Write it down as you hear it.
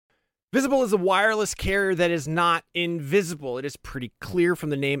Visible is a wireless carrier that is not invisible. It is pretty clear from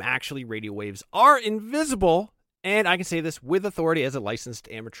the name. Actually, radio waves are invisible. And I can say this with authority as a licensed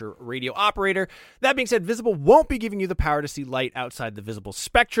amateur radio operator. That being said, Visible won't be giving you the power to see light outside the visible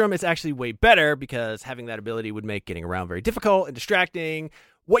spectrum. It's actually way better because having that ability would make getting around very difficult and distracting.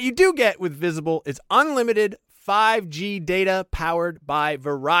 What you do get with Visible is unlimited 5G data powered by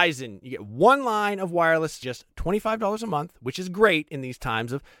Verizon. You get one line of wireless, just $25 a month, which is great in these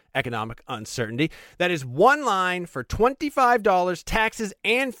times of economic uncertainty. That is one line for $25, taxes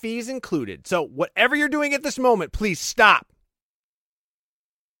and fees included. So whatever you're doing at this moment, please stop.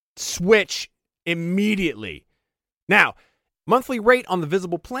 Switch immediately. Now, monthly rate on the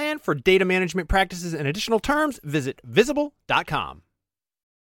Visible plan for data management practices and additional terms, visit visible.com.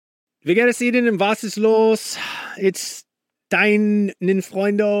 Wie geht es Ihnen? Was ist los? It's deinen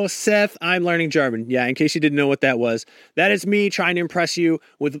Freundo, Seth. I'm learning German. Yeah, in case you didn't know what that was. That is me trying to impress you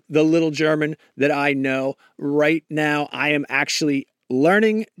with the little German that I know. Right now, I am actually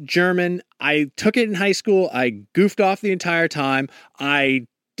learning German. I took it in high school. I goofed off the entire time. I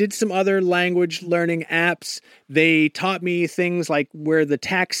did some other language learning apps. They taught me things like where the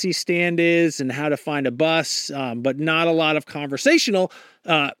taxi stand is and how to find a bus, but not a lot of conversational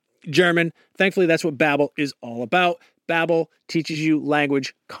German. Thankfully, that's what Babbel is all about. Babbel teaches you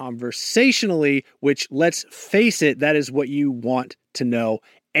language conversationally, which, let's face it, that is what you want to know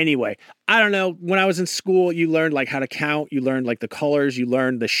anyway. I don't know. When I was in school, you learned like how to count. You learned like the colors. You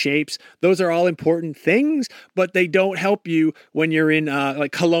learned the shapes. Those are all important things, but they don't help you when you're in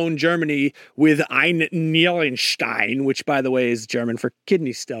like Cologne, Germany with Ein Nierenstein, which, by the way, is German for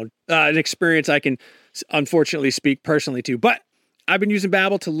kidney stone. An experience I can unfortunately speak personally to, but I've been using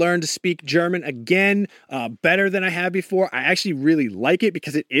Babbel to learn to speak German again, better than I have before. I actually really like it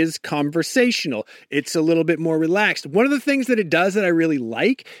because it is conversational. It's a little bit more relaxed. One of the things that it does that I really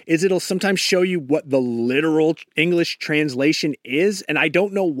like is it'll sometimes show you what the literal English translation is. And I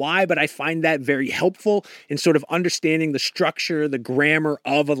don't know why, but I find that very helpful in sort of understanding the structure, the grammar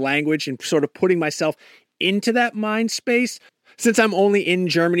of a language and sort of putting myself into that mind space. Since I'm only in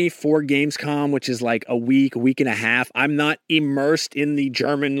Germany for Gamescom, which is like a week and a half, I'm not immersed in the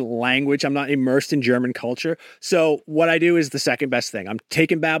German language. I'm not immersed in German culture. So what I do is the second best thing. I'm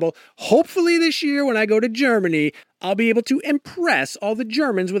taking Babbel. Hopefully this year when I go to Germany, I'll be able to impress all the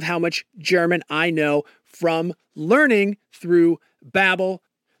Germans with how much German I know from learning through Babbel.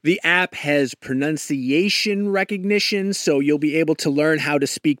 The app has pronunciation recognition, so you'll be able to learn how to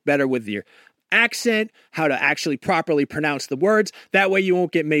speak better with your accent, how to actually properly pronounce the words. That way you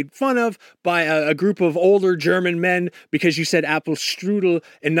won't get made fun of by a group of older German men because you said Apfelstrudel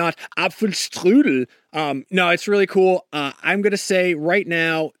and not Apfelstrudel. No, it's really cool. I'm going to say right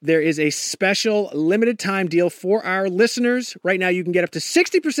now there is a special limited time deal for our listeners. Right now you can get up to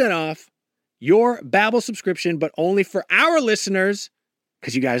 60% off your Babbel subscription, but only for our listeners,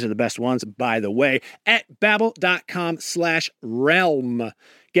 because you guys are the best ones, by the way, at babbel.com/realm.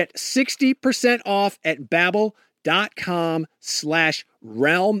 Get 60% off at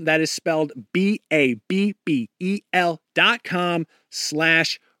babbel.com/realm. That is spelled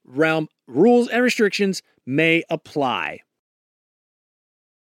BABBEL.com/realm. Rules and restrictions may apply.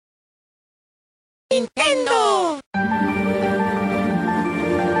 Nintendo!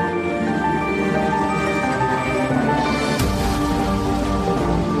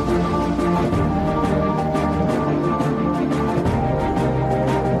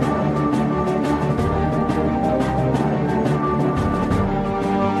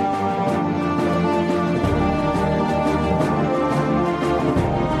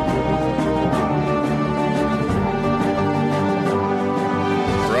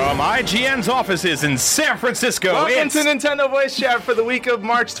 IGN's offices in San Francisco. Welcome to Nintendo Voice Chat for the week of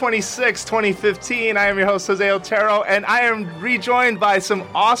March 26, 2015. I am your host, Jose Otero, and I am rejoined by some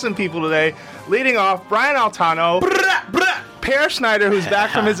awesome people today. Leading off, Brian Altano. Per Schneider, who's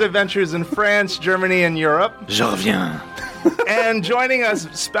back from his adventures in France, Germany, and Europe. Je reviens. And joining us,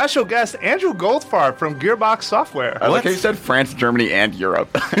 special guest Andrew Goldfarb from Gearbox Software. I like how you said France, Germany, and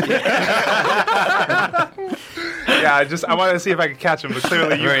Europe. Yeah, I wanted to see if I could catch him, but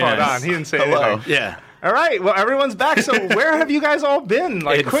clearly you caught on. He didn't say anything. Yeah. All right, well, everyone's back. So where have you guys all been?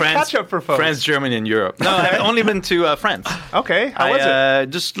 Like, quick catch-up for folks. France, Germany, and Europe. No, I've only been to France. Okay, how was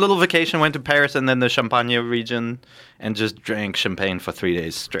it? Just a little vacation, went to Paris and then the Champagne region, and just drank champagne for 3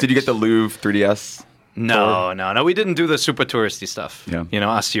 days straight. Did you get the Louvre 3DS? No. We didn't do the super touristy stuff. Yeah. You know,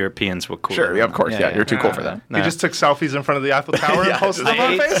 us Europeans were cool. Sure, yeah, of course. Yeah, you're too cool for that. You just took selfies in front of the Eiffel Tower and posted them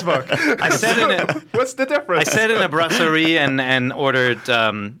on Facebook. I said in it. What's the difference? I sat in a brasserie and ordered.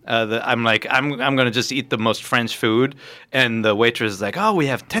 I'm going to just eat the most French food, and the waitress is like, "Oh, we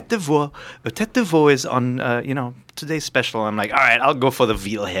have tête de veau. The tête de veau is on, today's special." I'm like, "All right, I'll go for the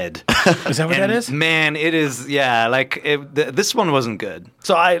veal head." Is that what that is? Man, it is. Yeah, this one wasn't good.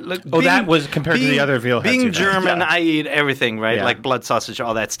 So that was compared to the other veal heads Being you've had. German, I eat everything, right? Yeah. Like blood sausage,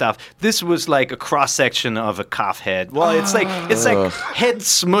 all that stuff. This was like a cross section of a calf head. Well, it's like head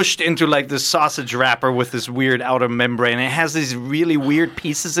smushed into like this sausage wrapper with this weird outer membrane. It has these really weird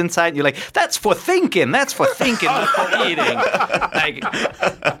pieces inside. You're like, that's for thinking. That's for thinking, not for eating.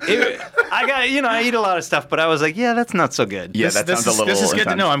 I eat a lot of stuff, but I was like, yeah, that's not so good. Yeah, that sounds a little This is good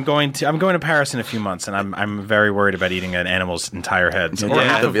to intense. know. I'm going to Paris in a few months, and I'm very worried about eating an animal's entire head. So Yeah,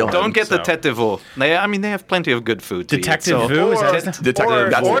 Yeah, the veal don't head, get the so. tête de veau. They have plenty of good food to Detective eat. Vu? Is Or- that his name?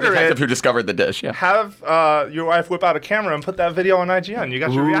 Detective, that's the order detective it. who discovered the dish. Yeah. Have your wife whip out a camera and put that video on IGN. You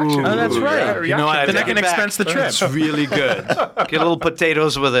got your reaction. Oh, that's You right. got a You know, reaction. Then I take can it back. expense the trip. It's really good. Get little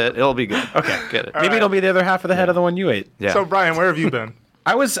potatoes with it. It'll be good. Okay, get it. Maybe it'll be the other half of the head of the one you ate. Yeah. So, Brian, where have you been?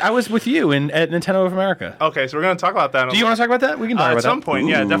 I was with you at Nintendo of America. Okay, so we're going to talk about that. Do you want to talk about that? We can talk at about some that. point,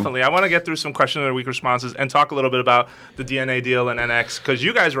 yeah, definitely. I want to get through some question of the week responses and talk a little bit about the DNA deal and NX because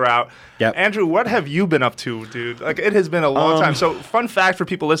you guys were out. Yep. Andrew, what have you been up to, dude? Like, it has been a long time. So, fun fact for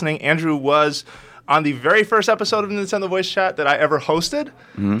people listening: Andrew was on the very first episode of Nintendo Voice Chat that I ever hosted,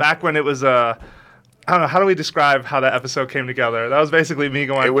 back when it was I don't know, how do we describe how that episode came together? That was basically me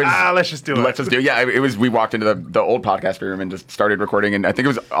going, let's just do it. Let's just do it. Yeah, it was. We walked into the old podcast room and just started recording, and I think it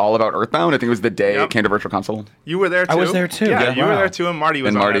was all about Earthbound. I think it was the day it came to Virtual Console. You were there too. I was there too. Yeah, Yeah, you were wow. there too, and Marty was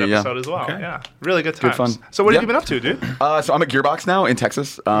And on Marty, that yeah. episode as well. Okay. Yeah, really good times. fun. So what have Yeah. you been up to, dude? So I'm at Gearbox now in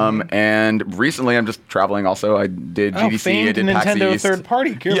Texas, and recently I'm just traveling. Also, I did GDC. I famed did PAX Nintendo East.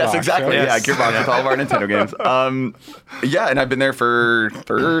 third-party Gearbox. Yes, exactly. right? Yeah, Gearbox with all of our Nintendo games. Yeah, and I've been there for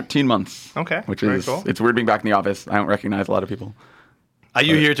 13 months. Okay, which very is cool. It's weird being back in the office. I don't recognize a lot of people. Are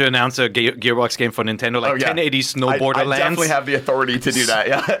you here to announce a Gearbox game for Nintendo, like 1080 I Snowboarderlands? definitely have the authority to do that.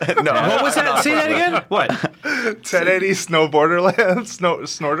 Yeah. No. What was that? Say that again. What? 1080 Snowboarderland,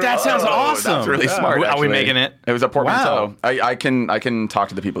 Snorter. That sounds awesome. That's really smart. Are we actually. making it? It was a portmanteau. Wow. I can talk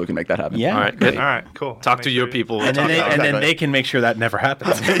to the people who can make that happen. Yeah. All right, good. All right, cool. Talk to your people. And then Exactly. they can make sure that never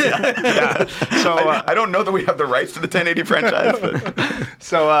happens. So, I don't know that we have the rights to the 1080 franchise, but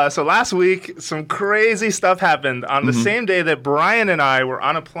so last week, some crazy stuff happened on the same day that Brian and I were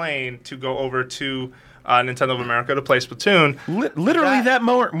on a plane to go over to Nintendo of America to play Splatoon. Literally that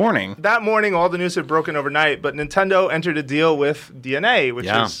morning. That morning, all the news had broken overnight, but Nintendo entered a deal with DNA, which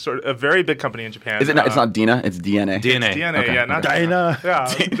Yeah. is sort of a very big company in Japan. is it not? It's not Dina. It's DNA. DNA. DNA, Okay. yeah, not Dyna. Yeah,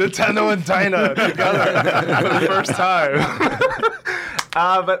 Nintendo and Dyna together for the first time.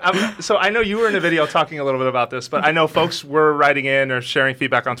 So I know you were in a video talking a little bit about this, but I know folks were writing in or sharing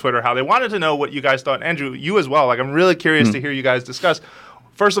feedback on Twitter how they wanted to know what you guys thought. Andrew, you as well. Like, I'm really curious to hear you guys discuss.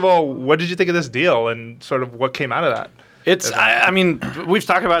 First of all, what did you think of this deal and sort of what came out of that? I mean, we've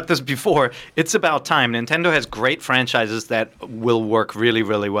talked about this before. It's about time. Nintendo has great franchises that will work really,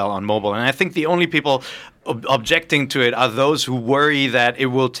 really well on mobile. And I think the only people objecting to it are those who worry that it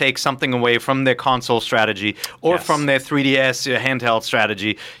will take something away from their console strategy or from their 3DS handheld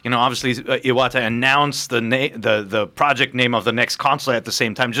strategy. You know, obviously, Iwata announced the project name of the next console at the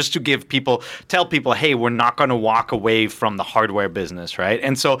same time, just to tell people, hey, we're not going to walk away from the hardware business, right?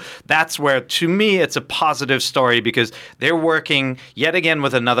 And so that's where, to me, it's a positive story because they're working yet again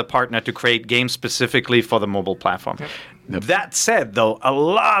with another partner to create games specifically for the mobile platform. That said, though, a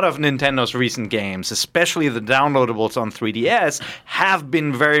lot of Nintendo's recent games, especially the downloadables on 3DS, have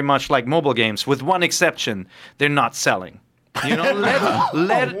been very much like mobile games, with one exception. They're not selling. You know,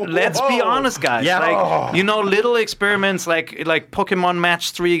 let's be honest, guys. Yeah. Like, you know, little experiments like Pokemon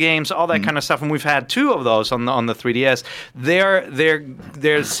Match 3 games, all that kind of stuff, and we've had 2 of those on the 3DS.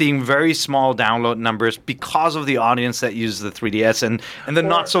 They're seeing very small download numbers because of the audience that uses the 3DS and the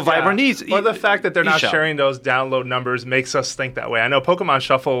not so vibrant Or the fact that they're not eShop. sharing those download numbers makes us think that way. I know Pokemon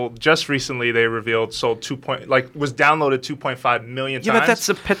Shuffle just recently they revealed was downloaded 2.5 million times. Yeah, but that's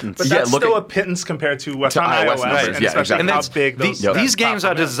a pittance. But Yeah, that's look still at- a pittance compared to what's to on iOS iOS, numbers, and yeah, especially exactly. And then big these games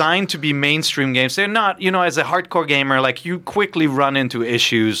are platform is. designed to be mainstream games. They're not, as a hardcore gamer, like you quickly run into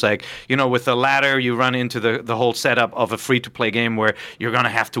issues. Like, with the ladder, you run into the whole setup of a free-to-play game where you're going to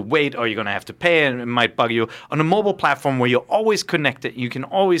have to wait or you're going to have to pay and it might bug you. On a mobile platform where you're always connected, you can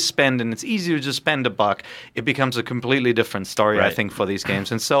always spend and it's easy to just spend $1, it becomes a completely different story, I think, for these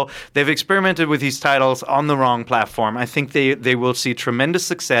games. And so they've experimented with these titles on the wrong platform. I think they will see tremendous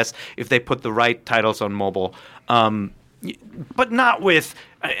success if they put the right titles on mobile. But not with...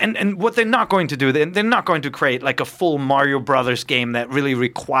 And what they're not going to do, they're not going to create like a full Mario Brothers game that really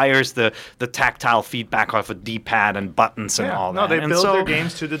requires the tactile feedback off a D-pad and buttons and all that. No, they and build so, their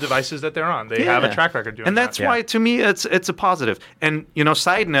games to the devices that they're on. They have a track record doing that. And that's why, to me, it's a positive. And,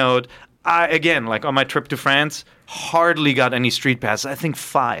 side note, again, like on my trip to France, hardly got any Street Passes. I think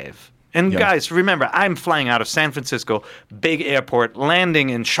 5. And guys, remember, I'm flying out of San Francisco, big airport, landing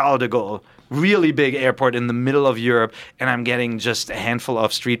in Charles de Gaulle, really big airport in the middle of Europe, and I'm getting just a handful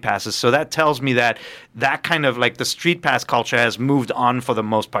of Street Passes. So that tells me that kind of like the Street Pass culture has moved on for the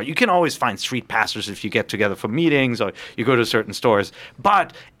most part. You can always find Street Passers if you get together for meetings or you go to certain stores.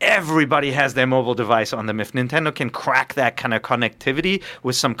 But everybody has their mobile device on them. If Nintendo can crack that kind of connectivity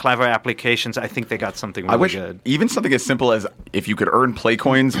with some clever applications, I think they got something really good. Even something as simple as if you could earn play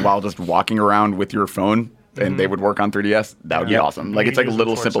coins while just walking around with your phone, and they would work on 3DS, that would be awesome. Like, it's like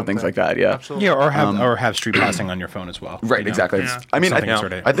little simple things like that, Absolutely. Yeah, or have street passing on your phone as well. Right, exactly. I mean,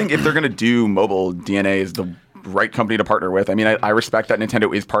 I think if they're going to do mobile, DNA is the right company to partner with. I mean, I respect that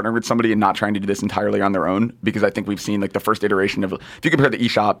Nintendo is partnering with somebody and not trying to do this entirely on their own, because I think we've seen like the first iteration of, if you compare the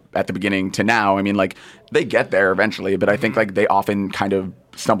eShop at the beginning to now, I mean, like they get there eventually, but I think like they often kind of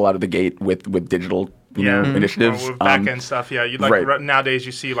stumble out of the gate with digital initiatives, with back end stuff. Yeah, you like nowadays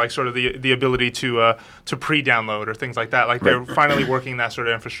you see like sort of the ability to pre-download or things like that. Like they're finally working that sort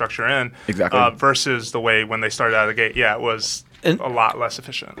of infrastructure in, versus the way when they started out of the gate. Yeah, it was a lot less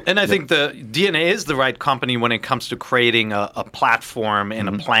efficient. And I think the DNA is the right company when it comes to creating a platform and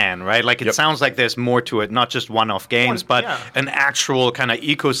a plan, right? Like it sounds like there's more to it, not just one-off games, but an actual kind of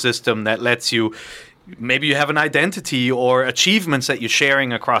ecosystem that lets you. Maybe you have an identity or achievements that you're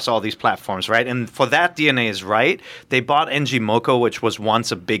sharing across all these platforms, right? And for that, DNA is right. They bought NG Moko, which was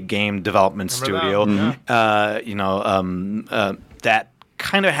once a big game development studio. That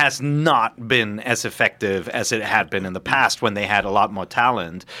kind of has not been as effective as it had been in the past when they had a lot more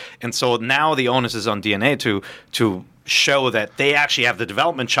talent. And so now the onus is on DNA to show that they actually have the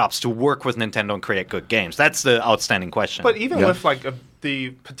development chops to work with Nintendo and create good games. That's the outstanding question. But even with like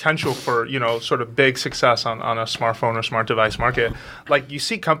the potential for sort of big success on a smartphone or smart device market, like you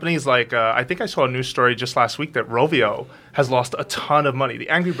see companies like I think I saw a news story just last week that Rovio has lost a ton of money. The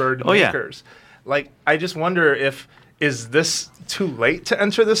Angry Bird makers. Like I just wonder is this too late to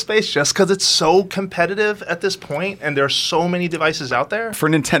enter this space just because it's so competitive at this point and there are so many devices out there? For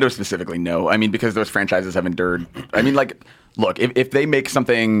Nintendo specifically, no. I mean, because those franchises have endured. I mean, like, look, if they make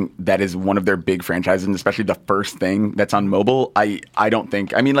something that is one of their big franchises, and especially the first thing that's on mobile, I don't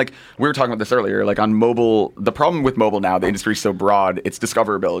think. I mean, like, we were talking about this earlier. Like, on mobile, the problem with mobile now, the industry is so broad, it's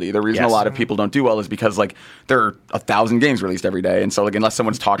discoverability. The reason a lot of people don't do well is because, like, there are 1,000 games released every day. And so, like, unless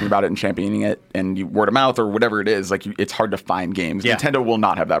someone's talking about it and championing it and you word of mouth or whatever it is, like, it's hard to find games. Nintendo will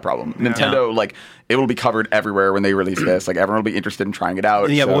not have that problem. Nintendo, like, it will be covered everywhere when they release this. Like, everyone will be interested in trying it out.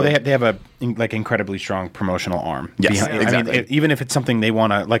 Yeah, well, they have a like incredibly strong promotional arm. Yes, exactly. I mean, even if it's something they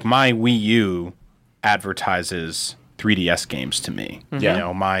want to, like my Wii U advertises 3DS games to me.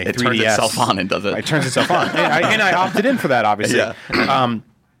 Yeah. My it 3DS turns itself on and does it. It turns itself on, and I opted in for that, obviously. Yeah.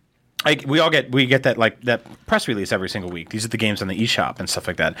 We get that like that press release every single week. These are the games on the eShop and stuff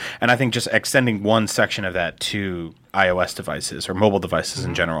like that. And I think just extending one section of that to iOS devices or mobile devices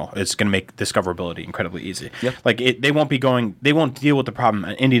in general, it's going to make discoverability incredibly easy. Yep. Like they won't deal with the problem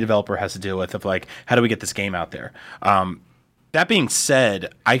an indie developer has to deal with of like, how do we get this game out there? That being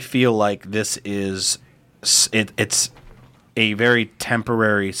said, I feel like this is it's a very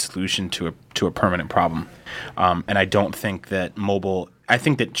temporary solution to a permanent problem, and I don't think that mobile. I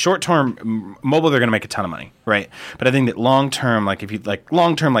think that short term mobile they're going to make a ton of money, right? But I think that long term, like if you like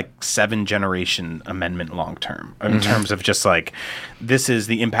long term, like 7-generation amendment long term in terms of just like this is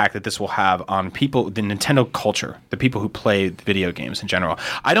the impact that this will have on people, the Nintendo culture, the people who play video games in general.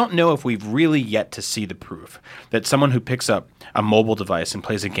 I don't know if we've really yet to see the proof that someone who picks up a mobile device and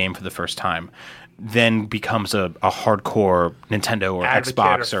plays a game for the first time then becomes a hardcore Nintendo or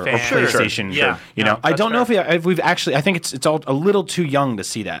Xbox or PlayStation. Yeah. I don't know if we've actually. I think it's all a little too young to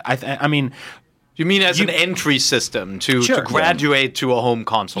see that. I mean, You mean as an entry system to graduate to a home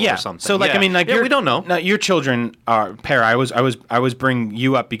console or something? So like I mean like we don't know. Now, your children are Per. I was bring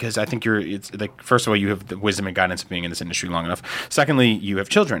you up because I think it's like first of all you have the wisdom and guidance of being in this industry long enough. Secondly, you have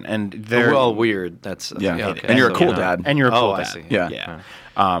children and they're we're all weird. That's okay. And you're a cool dad. And you're a cool dad. I see. Yeah.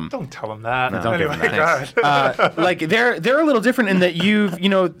 Don't tell them that. Don't give them that. God. Like they're a little different in that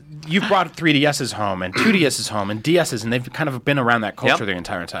you've brought 3DSs home and 2DSs home and DSs, and they've kind of been around that culture the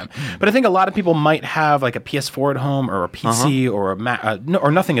entire time. But I think a lot of people might have like a PS4 at home or a PC or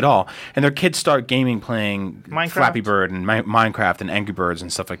or nothing at all, and their kids start gaming, playing Flappy Bird and Minecraft and Angry Birds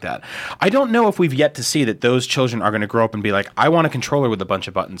and stuff like that. I don't know if we've yet to see that those children are going to grow up and be like, I want a controller with a bunch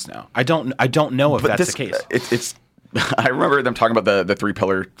of buttons now. I don't know if that's the case. It's I remember them talking about the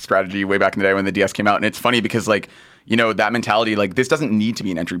 3-pillar strategy way back in the day when the DS came out, and it's funny because like that mentality, like this doesn't need to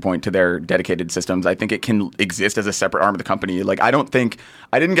be an entry point to their dedicated systems. I think it can exist as a separate arm of the company. Like I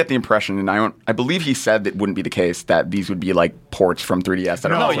didn't get the impression, and I believe he said that wouldn't be the case that these would be like ports from 3DS. They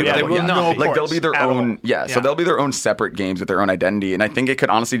will not. Like they'll be their own. So they'll be their own separate games with their own identity, and I think it could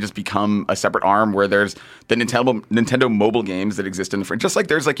honestly just become a separate arm where there's the Nintendo mobile games that exist in the just like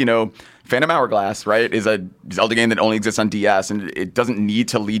there's like Phantom Hourglass, right, is a Zelda game that only exists on DS, and it doesn't need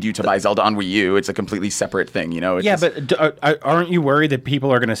to lead you to buy Zelda on Wii U. It's a completely separate thing, but aren't you worried that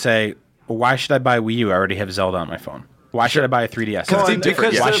people are going to say, well, why should I buy Wii U? I already have Zelda on my phone. Why should I buy a 3DS?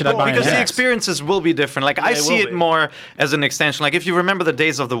 Why should I buy because an the X? experiences will be different. Like I see it more as an extension. Like if you remember the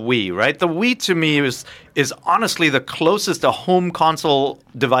days of the Wii, right? The Wii to me is honestly the closest a home console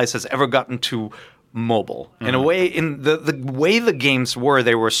device has ever gotten to mobile. In a way, in the way the games were,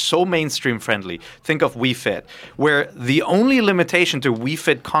 they were so mainstream friendly. Think of Wii Fit, where the only limitation to Wii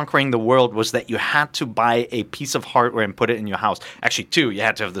Fit conquering the world was that you had to buy a piece of hardware and put it in your house. Actually, you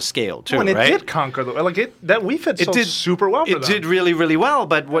had to have the scale too, and it right? did conquer the that Wii Fit sold super well for them. It did really, really well,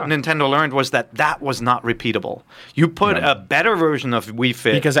 but what Nintendo learned was that was not repeatable. You put a better version of Wii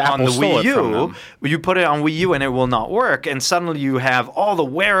Fit because on Apple the stole Wii it from U, them. you put it on Wii U and it will not work, and suddenly you have all the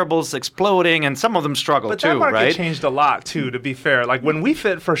wearables exploding, and some of them struggle but too, that market right? changed a lot too, to be fair. Like when Wii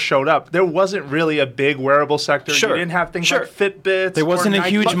Fit first showed up, there wasn't really a big wearable sector. Sure. You didn't have things like Fitbits. There wasn't a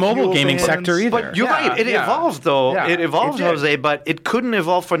huge mobile gaming bands. sector either. But you're right. It evolved, though. Yeah, it evolved, did. Jose, but it couldn't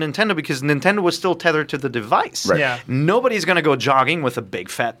evolve for Nintendo because Nintendo was still tethered to the device. Right. Yeah. Nobody's going to go jogging with a big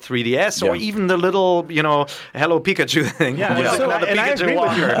fat 3DS or even the little, Hello Pikachu thing. Yeah. So, and I agree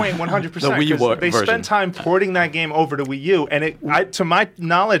with your point 100%. The Wii They version. spent time porting that game over to Wii U, and to my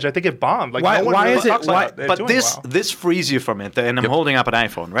knowledge, I think it bombed. Like, Why- no one why really is it- talks why- about it But doing this well. this frees you from it, and I'm holding up an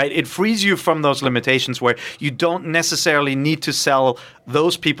iPhone, right? It frees you from those limitations where you don't necessarily need to sell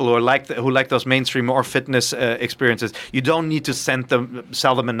those people who like those mainstream or fitness experiences. You don't need to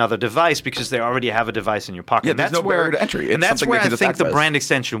sell them another device because they already have a device in your pocket. Yeah, And there's no barrier to entry. It's and that's something where they I can just think the access. brand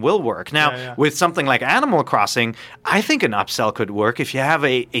extension will work. Now, with something like Animal Crossing, I think an upsell could work if you have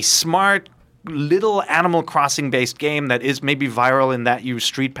a smart little Animal Crossing based game that is maybe viral in that you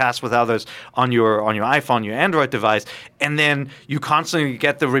street pass with others on your iPhone, your Android device, and then you constantly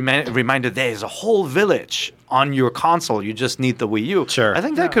get the reminder there's a whole village on your console. You just need the Wii U. Sure. I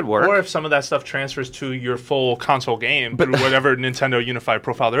think that could work. Or if some of that stuff transfers to your full console game through whatever Nintendo Unified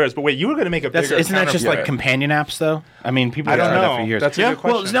profile there is. But wait, you were going to make a bigger Isn't that just counter- like companion apps, though? I mean, people I have don't tried that know. for years. That's a good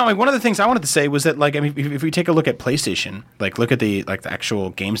question. Well, no, like, one of the things I wanted to say was that, like, I mean, if we take a look at PlayStation, like, look at the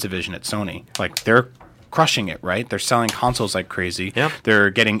actual games division at Sony, like, they're crushing it, right? They're selling consoles like crazy. Yep. They're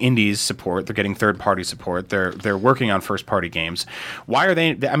getting indies support. They're getting third-party support. They're working on first-party games. Why are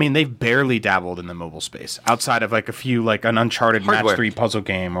they? I mean, they've barely dabbled in the mobile space outside of like a few, like an Uncharted Hardware. Match 3 puzzle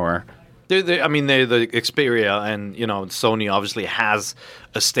game or. They're the Xperia, and Sony obviously has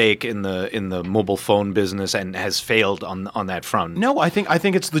a stake in the mobile phone business and has failed on that front. No, I think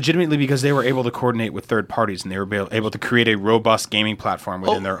it's legitimately because they were able to coordinate with third parties and they were able to create a robust gaming platform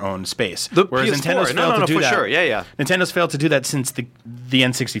within their own space. Whereas PS4, Nintendo's failed to do for that. Sure. Yeah. Nintendo's failed to do that since the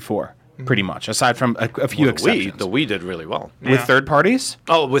N64, pretty much, aside from a few exceptions. The Wii did really well. With third parties?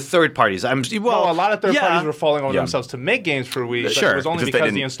 Oh, with third parties. Well, a lot of third parties were falling over themselves to make games for Wii, but Sure. it was only Just they because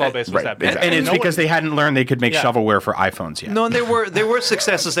the didn't- install base was right, that big. exactly. And it's because they hadn't learned they could make shovelware for iPhones yet. No, and there were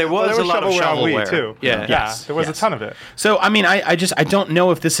successes. There was there a lot of shovelware on shovelware Wii too. Yeah. There was a ton of it. So, I mean, I don't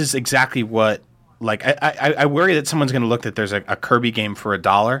know if this is exactly what, like, I worry that someone's going to look that there's a Kirby game for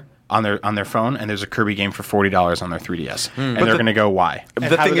 $1. on their phone, and there's a Kirby game for $40 on their 3DS, and they're going to go, why? And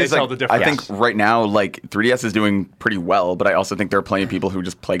The how thing do they is, tell like, the difference? I think right now, like 3DS is doing pretty well, but I also think there are plenty of people who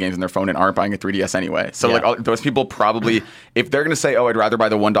just play games on their phone and aren't buying a 3DS anyway. So Yeah. like those people probably, if they're going to say, "Oh, I'd rather buy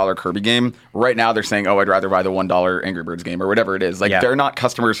the $1 Kirby game," right now they're saying, "Oh, I'd rather buy the $1 Angry Birds game," or whatever it is. Like they're not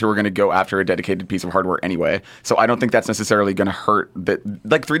customers who are going to go after a dedicated piece of hardware anyway. So I don't think that's necessarily going to hurt. That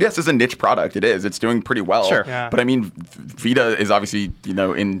like 3DS is a niche product. It is. It's doing pretty well. Sure. Yeah. But I mean, Vita is obviously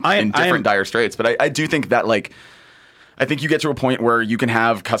in different dire straits. But I do think that like. I think you get to a point where you can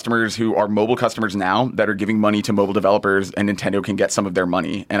have customers who are mobile customers now that are giving money to mobile developers, and Nintendo can get some of their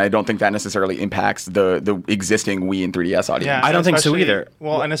money. And I don't think that necessarily impacts the existing Wii and 3DS audience. Yeah, I don't think so especially- either.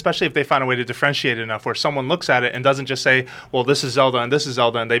 Well, and especially if they find a way to differentiate it enough where someone looks at it and doesn't just say, well, this is Zelda and this is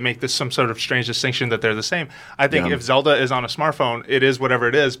Zelda, and they make this some sort of strange distinction that they're the same. I think if Zelda is on a smartphone, it is whatever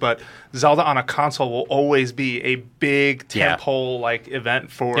it is, but Zelda on a console will always be a big Yeah. tentpole like event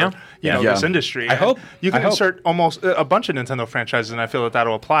for Yeah. this industry. I hope- you can I hope. insert almost a bunch of Nintendo franchises, and I feel that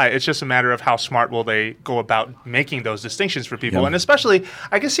that'll apply. It's just a matter of how smart will they go about making those distinctions for people. And especially,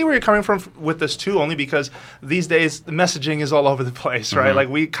 I can see where you're coming from with this too, only because these days the messaging is all over the place, right? Like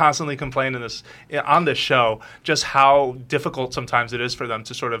we constantly complain on this show just how difficult sometimes it is for them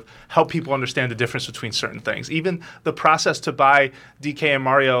to sort of help people understand the difference between certain things. Even the process to buy DK and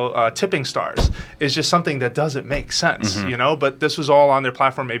Mario tipping stars is just something that doesn't make sense, you know? But this was all on their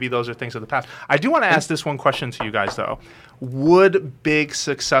platform. Maybe those are things of the past. I do want to ask this one question to you guys, though. Would big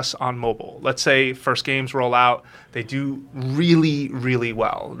success on mobile, let's say first games roll out, they do really, really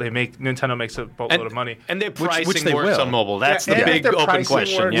well. Nintendo makes a boatload of money. And their pricing they works will. on mobile. That's Yeah, the and big their open pricing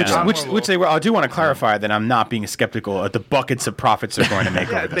question. works. Yeah. Which they will. I do want to clarify that I'm not being skeptical of the buckets of profits they're going to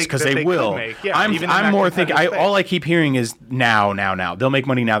make over this, because that they they will. could make. Yeah, I'm even in that more thinking. competitive All I space. keep hearing is now. They'll make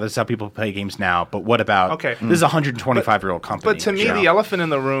money now. This is how people play games now. But what about? Okay. This is a 125-year-old company. But to me, you know? the elephant in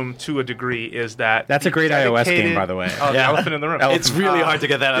the room, to a degree, is that That's a the great iOS game, dedicated- by the way. Oh, the elephant in the room. It's really hard to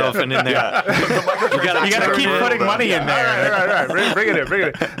get that elephant in there. You got to keep putting money in there. All right. Bring it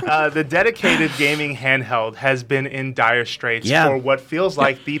in. The dedicated gaming handheld has been in dire straits Yeah. for what feels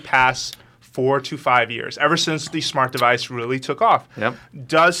like the past 4 to 5 years, ever since the smart device really took off. Yep.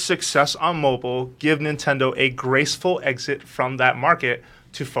 Does success on mobile give Nintendo a graceful exit from that market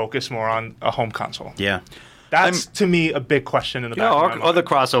to focus more on a home console? Yeah. That's, to me, a big question in the back of my mind. Or the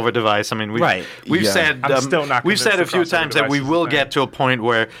crossover device. I mean, we've Yeah. said I'm still not we've said a convinced few the crossover times that we device is will the thing. get to a point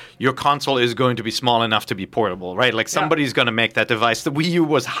where your console is going to be small enough to be portable, right? Like somebody's going to make that device. The Wii U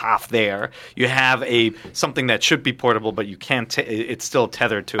was half there. You have something that should be portable, but you can't. It's still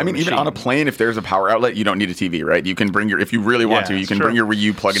tethered to. I mean, even on a plane, if there's a power outlet, you don't need a TV, right? You can bring if you really want Yeah, to, you can sure. bring your Wii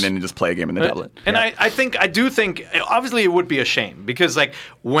U, plug it in, and just play a game in the tablet. And I do think, obviously, it would be a shame because, like,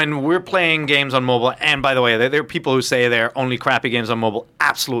 when we're playing games on mobile, and by the way, there are people who say they're only crappy games on mobile.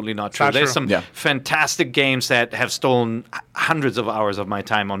 Absolutely not true. Not There's true. some fantastic games that have stolen hundreds of hours of my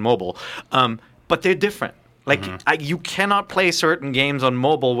time on mobile, but they're different. Like, you cannot play certain games on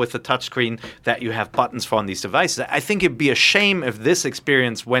mobile with a touchscreen that you have buttons for on these devices. I think it'd be a shame if this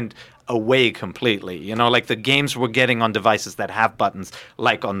experience went away completely. You know, like the games we're getting on devices that have buttons,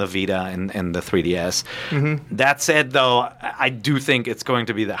 like on the Vita and the 3DS. That said, though, I do think it's going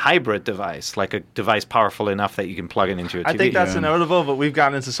to be the hybrid device, like a device powerful enough that you can plug it into your TV. I think that's inevitable, but we've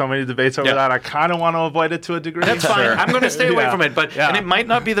gotten into so many debates over Yeah. that. I kind of want to avoid it to a degree. That's fine. I'm going to stay away Yeah. from it, but Yeah. and it might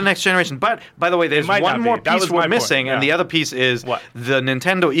not be the next generation. But by the way, there's might one not more be. That piece was we're my point. missing, and Yeah. the other piece is What? the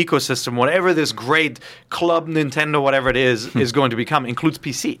Nintendo ecosystem. Whatever this great club Nintendo, whatever it is going to become, includes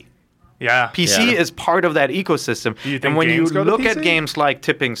PC. Yeah. PC is part of that ecosystem. Do you think And when you games go to look at PC? games like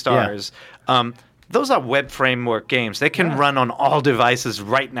Tipping Stars, those are web framework games. They can run on all devices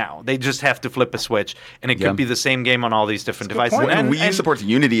right now. They just have to flip a switch, and it could be the same game on all these different devices. point. And Wii U supports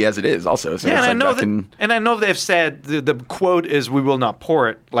Unity as it is, also. So Yeah, it's and I like know that can- and I know they've said the quote is we will not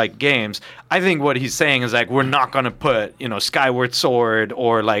port like games. I think what he's saying is like we're not going to put Skyward Sword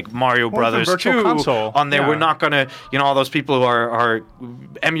or like Mario Brothers Virtual 2 Console. on there. Yeah. We're not going to all those people who are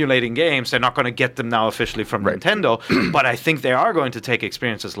emulating games. They're not going to get them now officially from Nintendo. But I think they are going to take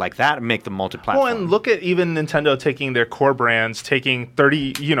experiences like that and make them multi-platform. Well, and look at even Nintendo taking their core brands, taking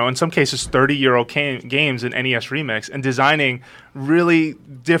 30, in some cases 30-year-old games in NES Remix and designing really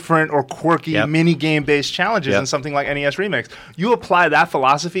different or quirky mini game based challenges in something like NES Remix. You apply that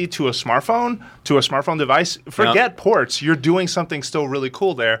philosophy to a smartphone device, forget ports. You're doing something still really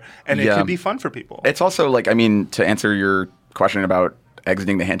cool there, and it could be fun for people. It's also like, I mean, to answer your question about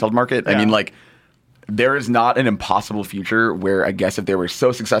exiting the handheld market, I mean, like, there is not an impossible future where I guess if they were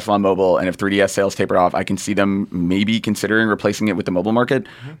so successful on mobile and if 3DS sales tapered off, I can see them maybe considering replacing it with the mobile market.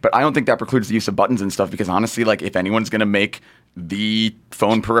 But I don't think that precludes the use of buttons and stuff because honestly, like if anyone's going to make the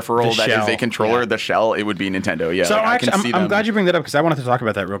phone peripheral that is a controller, the shell, it would be Nintendo. Yeah. So like, actually, I'm glad you bring that up because I wanted to talk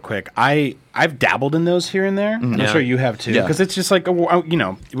about that real quick. I've dabbled in those here and there. I'm sure you have too. Because it's just like,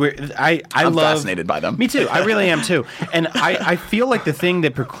 I'm I'm fascinated by them. Me too. I really am too. And I feel like the thing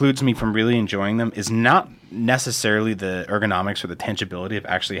that precludes me from really enjoying them is not necessarily the ergonomics or the tangibility of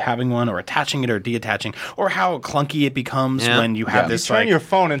actually having one or attaching it or detaching or how clunky it becomes when you have this. Turn your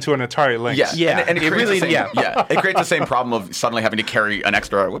phone into an Atari Lynx. Yeah. And it really, it creates the same problem of suddenly having to carry an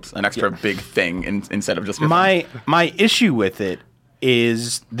extra big thing instead of just your phone. My issue with it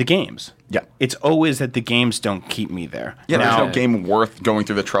is the games. Yeah. It's always that the games don't keep me there. Yeah, there's no game worth going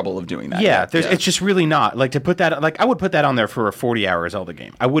through the trouble of doing that. Yeah, it's just really not. Like to put that, like I would put that on there for a 40-hour Zelda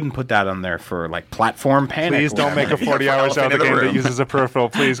game. I wouldn't put that on there for like platform Panic. Please don't make a 40-hour Zelda game that uses a peripheral.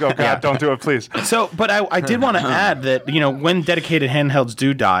 Please, oh God, don't do it, please. So, but I did want to add that when dedicated handhelds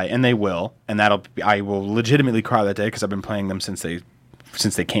do die, and they will, and I will legitimately cry that day because I've been playing them since they started.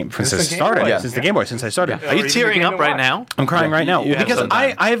 Since the Game Boy, since I started. Are you tearing up right now? I'm crying right now because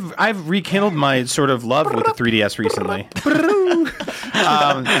I've rekindled my sort of love with the 3DS recently.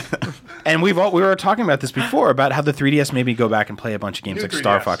 And we were talking about this before about how the 3DS made me go back and play a bunch of games like 3DS.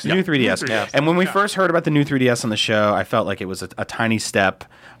 Star Fox, new 3DS. New 3DS. And when we first heard about the new 3DS on the show, I felt like it was a tiny step.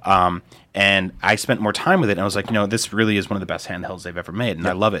 And I spent more time with it, and I was like, this really is one of the best handhelds they've ever made, and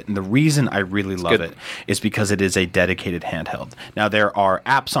I love it. And the reason I really love it is because it is a dedicated handheld. Now, there are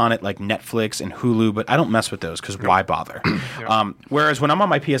apps on it like Netflix and Hulu, but I don't mess with those because why bother? Whereas when I'm on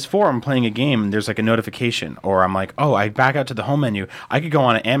my PS4, I'm playing a game, and there's like a notification, or I'm like, I back out to the home menu. I could go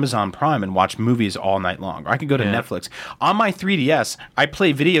on Amazon Prime and watch movies all night long, or I could go to Netflix. On my 3DS, I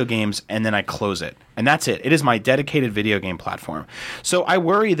play video games, and then I close it. And that's it. It is my dedicated video game platform. So I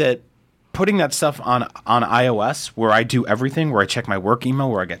worry that putting that stuff on iOS, where I do everything, where I check my work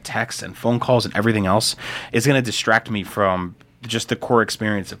email, where I get texts and phone calls and everything else, is going to distract me from just the core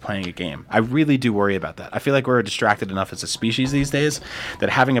experience of playing a game. I really do worry about that. I feel like we're distracted enough as a species these days that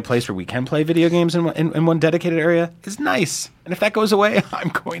having a place where we can play video games in one dedicated area is nice. And if that goes away, I'm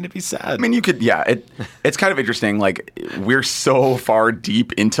going to be sad. I mean, you could, it's kind of interesting. Like, we're so far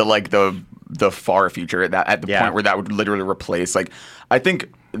deep into like the far future at the point where that would literally replace. Like, I think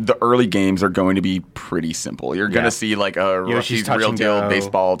the early games are going to be pretty simple. You're going to see like a Yoshi's Real Deal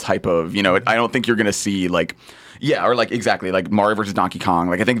baseball type of, I don't think you're going to see like, or like exactly like Mario versus Donkey Kong.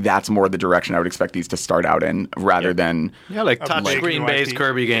 Like I think that's more the direction I would expect these to start out in, rather than like touchscreen based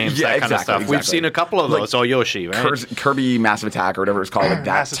Kirby games, that kind of stuff. Exactly. We've seen a couple of those. Or Yoshi, right? Kirby Massive Attack or whatever it's called, like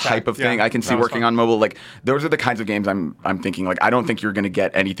that type of thing. I can see working on mobile. Like those are the kinds of games I'm thinking. Like I don't think you're going to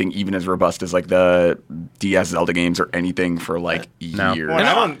get anything even as robust as like the DS Zelda games or anything for like years.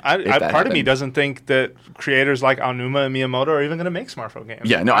 Well, part of me doesn't think that creators like Aonuma and Miyamoto are even going to make smartphone games.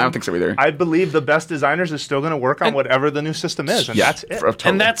 Yeah, no, I don't think so either. I believe the best designers are still going to work on whatever the new system is, and that's it. Totally.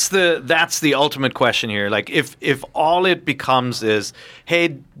 And that's the ultimate question here. Like if all it becomes is,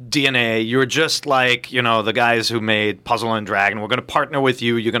 hey, DNA, you're just like the guys who made Puzzle and Dragon. We're going to partner with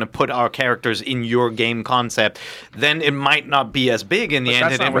you. You're going to put our characters in your game concept. Then it might not be as big in the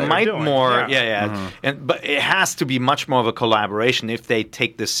end. And it might more, but it has to be much more of a collaboration if they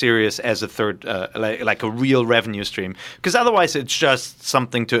take this serious as a third, like a real revenue stream. Because otherwise, it's just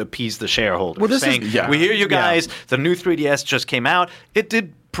something to appease the shareholders. Well, we hear you guys. The new 3DS just came out. It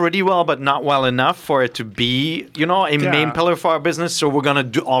did pretty well, but not well enough for it to be, a main pillar for our business. So we're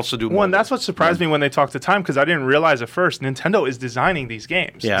going to also do more. Well, and that's what surprised me when they talked to Time, because I didn't realize at first Nintendo is designing these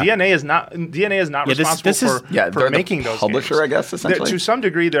games. Yeah. DNA is not responsible for making those publisher, games. I guess, essentially. To some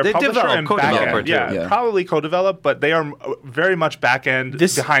degree, they're publisher and back end. Probably co-develop, but they are very much back end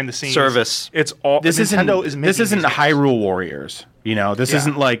behind the scenes. Service. It's all Nintendo is making. This isn't Hyrule Warriors. This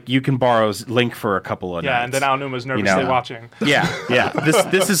isn't like you can borrow Link for a couple of nights. And then Aonuma's nervously watching.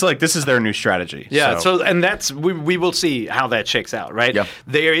 This is their new strategy. Yeah, so and that's we will see how that shakes out, right? Yeah.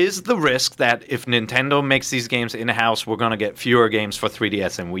 There is the risk that if Nintendo makes these games in-house, we're going to get fewer games for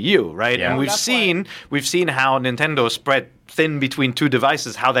 3DS and Wii U, right? Yeah. And we've seen how Nintendo spread thin between two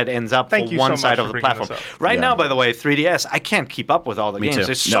devices, how that ends up for one side of the platform. Right now, by the way, 3DS, I can't keep up with all the games. Too.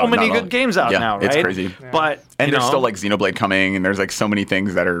 There's so many good games out now, right? It's crazy. But there's still like Xenoblade coming, and there's like so many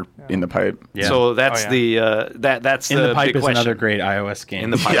things that are in the pipe. Yeah. So that's that's in the the pipe big is question. another great iOS game. In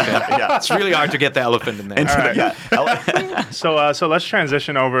the pipe, It's really hard to get the elephant in there. So let's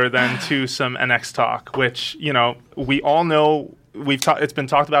transition over then to some NX talk, which we all know it's been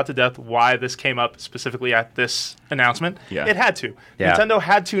talked about to death why this came up specifically at this announcement. Yeah. It had to. Yeah. Nintendo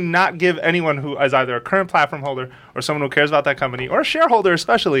had to not give anyone who is either a current platform holder or someone who cares about that company, or a shareholder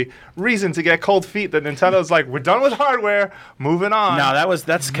especially, reason to get cold feet that Nintendo's like, we're done with hardware, moving on. No,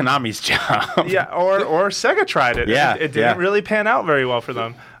 that's Konami's job. Yeah, or Sega tried it. Yeah, It didn't really pan out very well for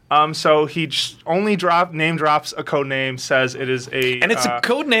them. So he just only name drops a code name, says it is a... And it's a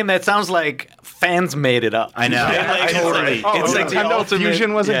code name that sounds like fans made it up. I know. Right? Like, Totally. It's like the Nintendo ultimate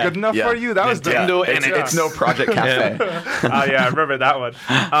Fusion wasn't yeah. good enough Yeah. for you? That was Nintendo the... and It's no Project Cafe. Yeah, I remember that one.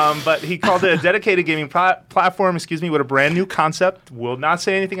 But he called it a dedicated gaming platform, with a brand new concept. Will not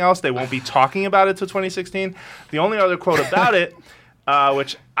say anything else. They won't be talking about it till 2016. The only other quote about it,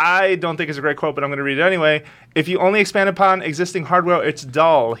 which I don't think is a great quote, but I'm going to read it anyway. If you only expand upon existing hardware, it's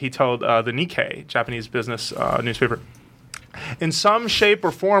dull, he told the Nikkei, Japanese business newspaper. In some shape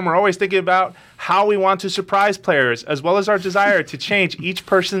or form, we're always thinking about how we want to surprise players, as well as our desire to change each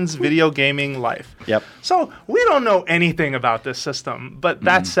person's video gaming life. Yep. So we don't know anything about this system, but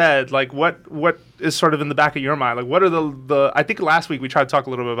that said, like what is sort of in the back of your mind? Like what are the I think last week we tried to talk a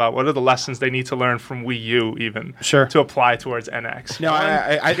little bit about what are the lessons they need to learn from Wii U even Sure. to apply towards NX. No,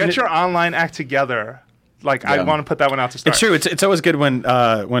 I Get your online act together. Like I want to put that one out to start. It's true. It's always good when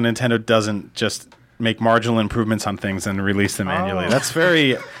Nintendo doesn't just make marginal improvements on things and release them annually. That's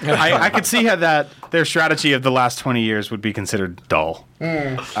very. I could see how their strategy of the last 20 years would be considered dull.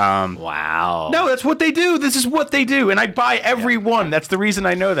 Wow. No, that's what they do. This is what they do, and I buy every one. That's the reason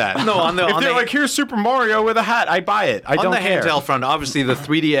I know that. No, if they're like, here's Super Mario with a hat, I buy it. I don't care. On the handheld front, obviously the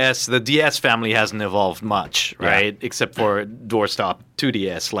 3DS, the DS family hasn't evolved much, right? Except for doorstop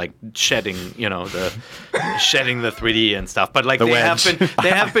 2DS, like shedding the 3D and stuff. But like they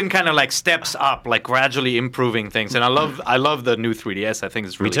have been kind of like steps up, like gradually improving things. And I love the new 3DS. I think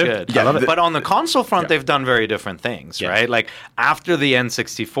it's really too. good. Yeah, I love it. But on the console front, they've done very different things, right? Like after the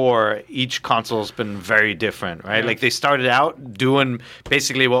N64, each console's been very different, right? Like they started out doing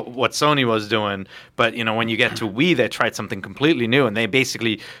basically what Sony was doing, but when you get to Wii, they tried something completely new, and they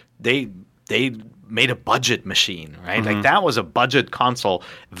basically they made a budget machine, right? Like that was a budget console,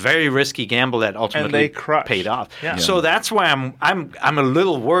 very risky gamble that ultimately paid off. Yeah. So that's why I'm a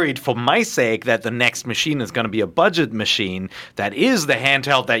little worried for my sake that the next machine is going to be a budget machine that is the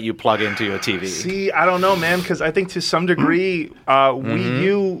handheld that you plug into your TV. See, I don't know, man, because I think to some degree, Wii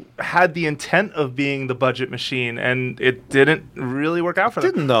U had the intent of being the budget machine, and it didn't really work out for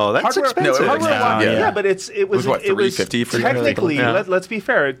them. Didn't though? That's expensive. Yeah, but it was $350 for technically. Yeah. Let's be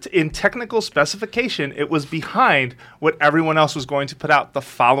fair. In technical specification, it was behind what everyone else was going to put out the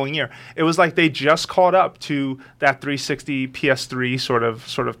following year. It was like they just caught up to that 360 PS3 sort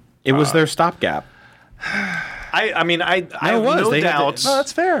of. It was their stopgap. I have no doubts. No,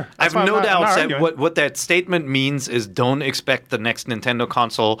 that's fair. I have no doubts that what that statement means is don't expect the next Nintendo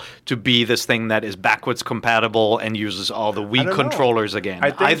console to be this thing that is backwards compatible and uses all the Wii controllers again.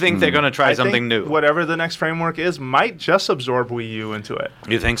 I think they're going to try something new. Whatever the next framework is might just absorb Wii U into it.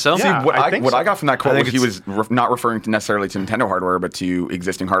 You think so? Yeah. What I think so. I got from that quote I was think he was not referring necessarily to Nintendo hardware, but to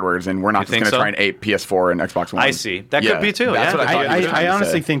existing hardwares, and we're not just going to try and ape PS4 and Xbox One. I see. That could be too. That's Yeah. what I thought he was trying I to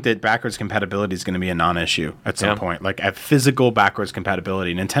honestly say. think that backwards compatibility is going to be a non-issue at some point. Like at physical backwards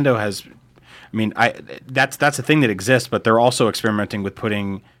compatibility, Nintendo has. I mean, that's a thing that exists, but they're also experimenting with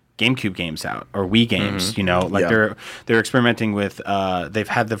putting GameCube games out or Wii games. They're experimenting with. They've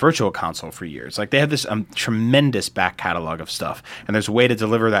had the Virtual Console for years. Like they have this tremendous back catalog of stuff, and there's a way to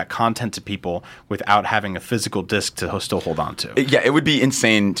deliver that content to people without having a physical disc to still hold on to. Yeah, it would be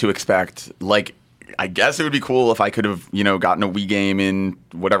insane to expect. Like, I guess it would be cool if I could have, gotten a Wii game in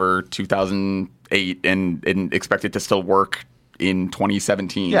whatever 2008 and expect it to still work in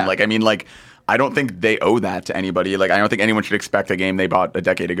 2017. Yeah. I don't think they owe that to anybody. Like, I don't think anyone should expect a game they bought a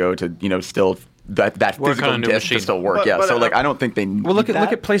decade ago to, still that Work physical on a new disc to machine. still work. I don't think they. Well, look need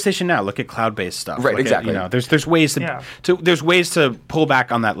at PlayStation Now. Look at cloud-based stuff. Right, Look exactly. At, there's ways there's ways to pull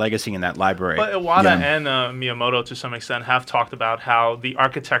back on that legacy and that library. But Iwata and Miyamoto, to some extent, have talked about how the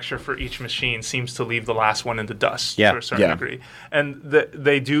architecture for each machine seems to leave the last one in the dust to a certain degree, and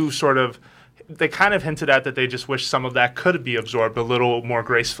they do sort of. They kind of hinted at that they just wish some of that could be absorbed a little more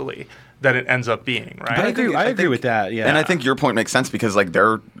gracefully than it ends up being, right? I agree with that. Yeah, and I think your point makes sense because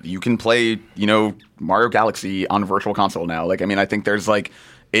you can play Mario Galaxy on Virtual Console now. I think there's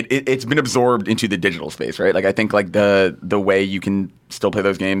it's been absorbed into the digital space, right? I think the way you can still play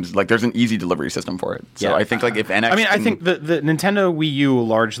those games, there's an easy delivery system for it. So I think if NX, I think the Nintendo Wii U will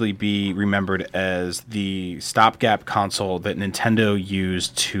largely be remembered as the stopgap console that Nintendo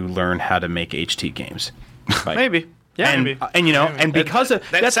used to learn how to make HT games. Maybe. Yeah, and maybe. and because of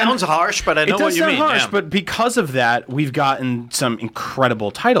That sounds harsh, but I know it what does you sound mean. harsh, yeah. but because of that, we've gotten some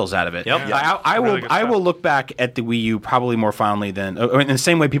incredible titles out of it. Yep. Yeah. I Really will good I stuff. will look back at the Wii U probably more fondly than or in the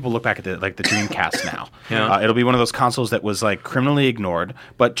same way people look back at the Dreamcast now. Yeah. It'll be one of those consoles that was like criminally ignored,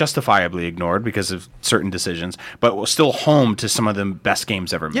 but justifiably ignored because of certain decisions, but was still home to some of the best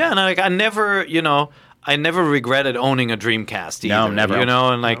games ever made. Yeah, and I never, I never regretted owning a Dreamcast either. No, never. And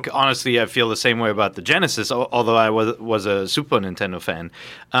honestly, I feel the same way about the Genesis, although I was a Super Nintendo fan.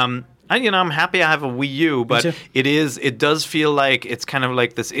 I'm happy I have a Wii U, but too. it does feel like it's kind of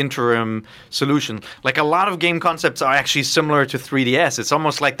like this interim solution. Like a lot of game concepts are actually similar to 3DS. It's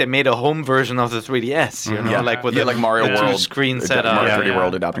almost like they made a home version of the 3DS, like with like Mario the World screen Mario setup. 3D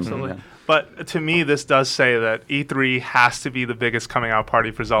World adopting. Absolutely. Yeah. But to me, this does say that E3 has to be the biggest coming out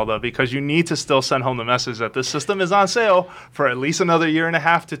party for Zelda because you need to still send home the message that this system is on sale for at least another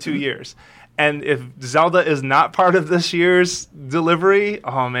 1.5 to 2 years. And if Zelda is not part of this year's delivery,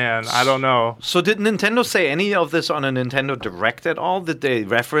 oh man, I don't know. So did Nintendo say any of this on a Nintendo Direct at all? Did they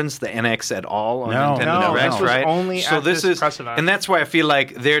reference the NX at all on No. Nintendo No, Direct? this was right. only so at this this is, press event. and that's why I feel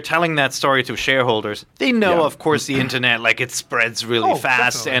like they're telling that story to shareholders. They know, Yeah. of course, the internet like it spreads really Oh,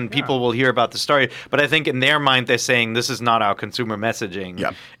 fast, definitely, and people will hear about the story. But I think in their mind they're saying this is not our consumer messaging.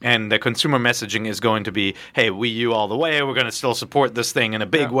 Yeah. And the consumer messaging is going to be, hey, Wii U all the way. We're going to still support this thing in a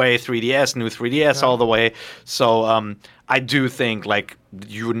big way. 3DS, new 3DS all the way. So I do think like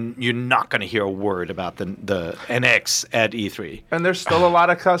you're not going to hear a word about the NX at E3. And there's still a lot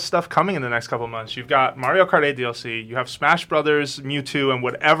of stuff coming in the next couple of months. You've got Mario Kart 8 DLC, you have Smash Brothers, Mewtwo, and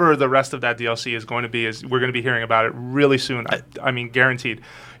whatever the rest of that DLC is going to be. We're going to be hearing about it really soon. I mean, guaranteed.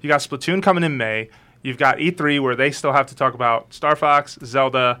 You got Splatoon coming in May. You've got E3 where they still have to talk about Star Fox,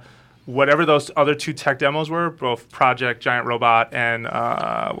 Zelda, whatever those other 2 tech demos were, both Project Giant Robot and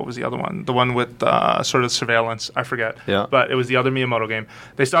what was the other one? The one with sort of surveillance. I forget. Yeah. But it was the other Miyamoto game.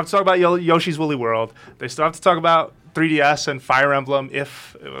 They still have to talk about Yoshi's Woolly World. They still have to talk about 3DS and Fire Emblem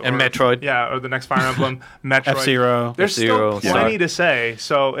And Metroid. Yeah, or the next Fire Emblem, Metroid. F-Zero. There's F-Zero, still plenty to say.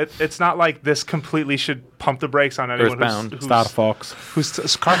 So it's not like this completely should pump the brakes on anyone Earthbound. who's Star Fox.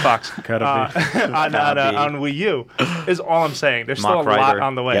 who's Car Fox Gotta be. on Wii U is all I'm saying. There's still Mock a lot Rider.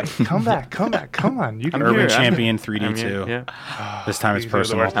 on the way. Come back, come on. You can Urban hear it. Champion I'm 3D here, too. yeah. This time it's These are the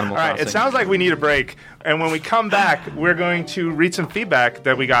personal. worst. All Animal right, it Crossing. sounds like we need a break. And when we come back, we're going to read some feedback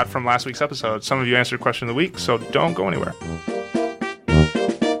that we got from last week's episode. Some of you answered question of the week, so don't go anywhere.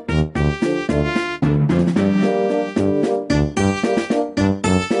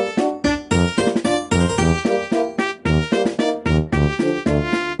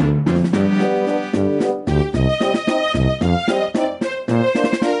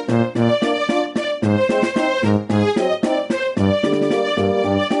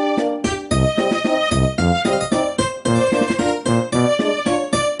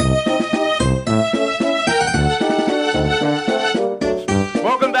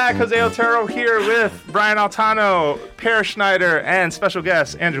 Welcome back, Jose Otero here with Brian Altano, Per Schneider, and special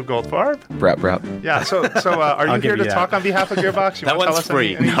guest Andrew Goldfarb. Brap. Yeah, so are you give here you to that. talk on behalf of Gearbox? You That wanna one's tell us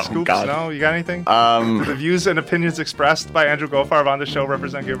any free. No, scoops? God. No, you got anything? The views and opinions expressed by Andrew Goldfarb on the show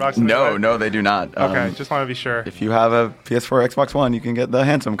represent Gearbox. in any way? No, they do not. Okay, just want to be sure. If you have a PS4, Xbox One, you can get the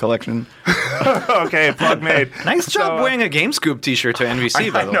Handsome collection. Okay, plug made. Nice job So, wearing a GameScoop t-shirt to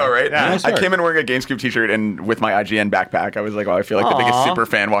NBC, by I the know, way. right? Yeah. Nice I work. came in wearing a GameScoop t-shirt and with my IGN backpack. I was like, oh, I feel like the biggest Aw. super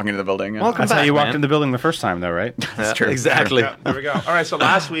fan walking into the building. Welcome That's back, how you walked man. in the building the first time, though, right? That's true. Exactly. Yeah, there we go. All right, so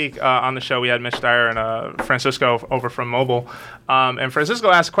last week on the show, we had Mitch Dyer and Francisco over from Mobile. And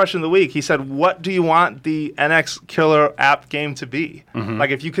Francisco asked a question of the week. He said, what do you want the NX killer app game to be? Like,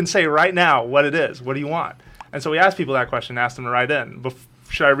 if you can say right now what it is, what do you want? And so we asked people that question, asked them to write in.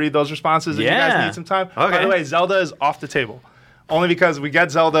 Should I read those responses if you Yeah. guys need some time? By Okay. the way, Zelda is off the table. Only because we get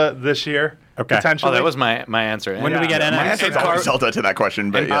Zelda this year, Okay. potentially. Oh, that was my answer. When do we get Yeah. NX? My answer is always Zelda to that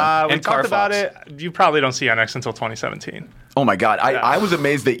question, but yeah. We And talked Car about Fox. it. You probably don't see NX until 2017. Oh my god, Yeah. I was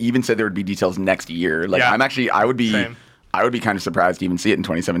amazed they even said there would be details next year. Like Yeah. I'm actually, I would be Same. kind of surprised to even see it in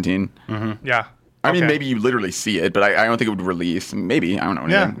 2017. Yeah. I mean, Okay. maybe you literally see it, but I don't think it would release. Maybe I don't know.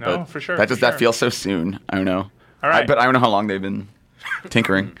 Yeah, anything, no, but for sure, That for that sure. feels so soon. I don't know. All right. But I don't know how long they've been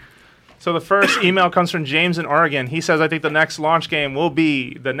tinkering. So the first email comes from James in Oregon. He says, I think the next launch game will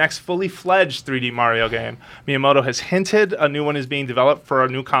be the next fully fledged 3D Mario game. Miyamoto has hinted a new one is being developed for a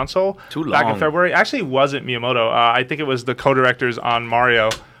new console. Too Back in long. February. Actually, it wasn't Miyamoto. I think it was the co-directors on Mario,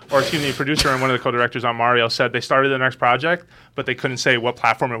 or excuse me, producer and one of the co-directors on Mario said they started the next project, but they couldn't say what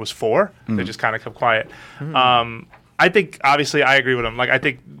platform it was for. They just kind of kept quiet. I think, obviously, I agree with him. Like, I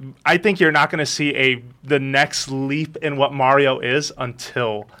think I think you're not going to see the next leap in what Mario is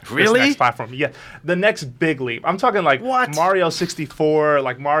until Really? this next platform. Yeah, the next big leap. I'm talking like What? Mario 64,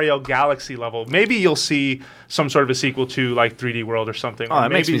 like Mario Galaxy level. Maybe you'll see some sort of a sequel to like 3D World or something. Oh, or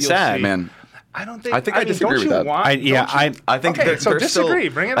that makes maybe me you'll sad, see- Man, I don't think. I think I mean, disagree don't with you that. Want, I think Okay, that so there's disagree.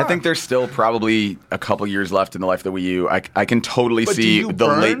 Still, Bring it I on. think there's still probably a couple years left in the life of the Wii U. I can totally But do see you the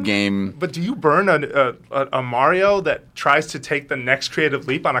burn- late game. But do you burn a Mario that tries to take the next creative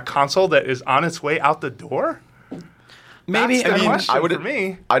leap on a console that is on its way out the door? Maybe That's the I mean question I would for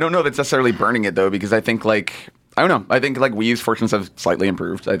me. I don't know if it's necessarily burning it though, because I think like I don't know. I think like Wii U's fortunes have slightly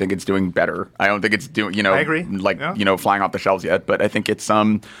improved. I think it's doing better. I don't think it's doing I agree. like Yeah. flying off the shelves yet. But I think it's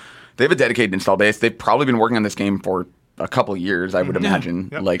they have a dedicated install base. They've probably been working on this game for a couple of years, I would imagine.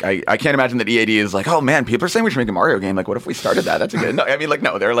 Yep. Like I can't imagine that EAD is like, oh man, people are saying we should make a Mario game. Like, what if we started that? That's a good. No, I mean, like,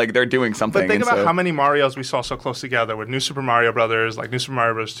 no, they're doing something. But think and about so- how many Marios we saw so close together with New Super Mario Brothers, like New Super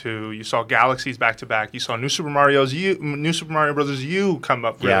Mario Bros. 2. You saw Galaxies back to back. You saw New Super Mario Brothers U come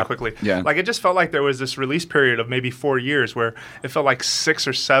up really Yeah. quickly. Yeah. Like it just felt like there was this release period of maybe 4 years where it felt like 6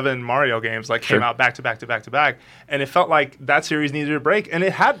 or 7 Mario games like came out back to back to back to back, and it felt like that series needed a break, and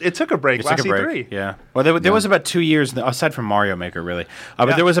it took a break It last took a break. E3. Yeah. Well, there was about 2 years aside from Mario Maker, really. But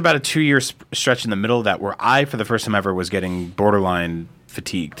Yeah. there was about a 2-year stretch in the middle of that where I, for the first time ever, was getting borderline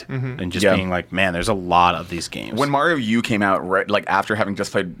fatigued and just Yeah. being like, man, there's a lot of these games. When Mario U came out, right, like after having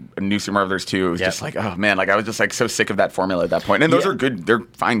just played New Super Mario Bros. 2, it was Yep. just like, oh man, like I was just like so sick of that formula at that point. And those are good; they're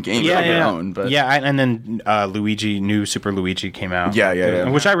fine games on their own. But and then New Super Luigi came out. Yeah.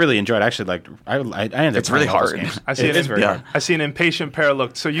 Which I really enjoyed. Actually, like I ended up It's really playing all those hard. games. I see, It is very hard. I see an impatient pair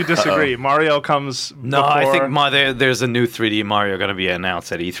look. So you disagree? Mario comes. No, I before- think there's a new 3D Mario going to be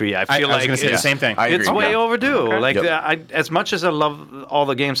announced at E3. I feel I was like gonna say the it's- same thing. I agree. It's way Yeah. overdue. Okay. Like, Yep. as much as I love all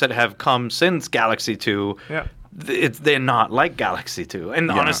the games that have come since Galaxy 2, Yeah. they're not like Galaxy 2. And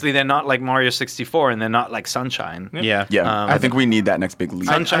honestly, they're not like Mario 64, and they're not like Sunshine. Yeah. yeah, I think we need that next big leap.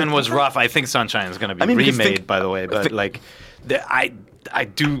 Sunshine was rough. I think Sunshine is going to be I mean, because remade, by the way. But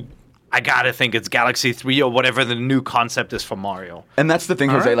I gotta think it's Galaxy 3 or whatever the new concept is for Mario. And that's the thing,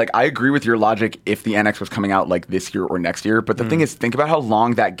 Jose. right. Like, I agree with your logic if the NX was coming out like this year or next year. But the thing is, think about how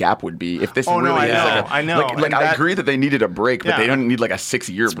long that gap would be if this Oh, no, really I is know, like I know. Like And I that- agree that they needed a break, but Yeah. they don't need like a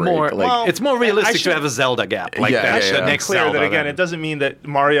 6-year break. It's more realistic I should- to have a Zelda gap. Like Yeah, that's yeah, the yeah. next clear Zelda. that again, then. it doesn't mean that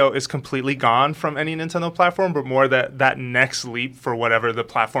Mario is completely gone from any Nintendo platform, but more that next leap for whatever the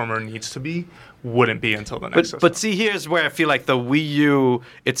platformer needs to be wouldn't be until the next. But see, here's where I feel like the Wii U.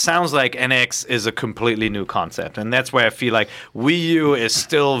 It sounds like NX is a completely new concept, and that's where I feel like Wii U is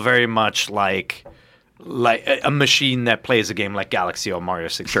still very much like a machine that plays a game like Galaxy or Mario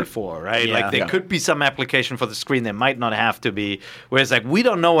 64, right? Yeah. Like there could be some application for the screen, there might not have to be. Whereas like we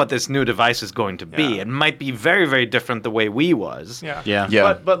don't know what this new device is going to be. Yeah. It might be very, very different the way Wii was. Yeah.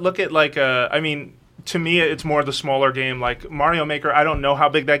 But look at like I mean, to me, it's more the smaller game like Mario Maker. I don't know how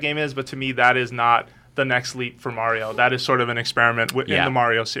big that game is, but to me, that is not the next leap for Mario. That is sort of an experiment in Yeah. the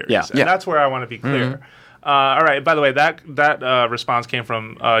Mario series. Yeah. And that's where I want to be clear. All right. By the way, that response came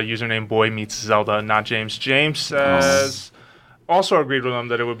from username Boy Meets Zelda, not James. James says. Also agreed with him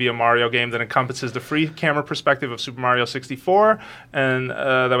that it would be a Mario game that encompasses the free camera perspective of Super Mario 64, and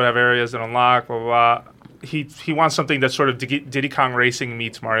that would have areas that unlock, blah, blah, blah. He wants something that's sort of Diddy Kong Racing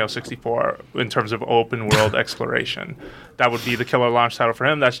meets Mario 64 in terms of open world exploration. That would be the killer launch title for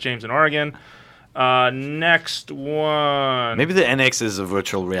him. That's James in Oregon. Next one. Maybe the NX is a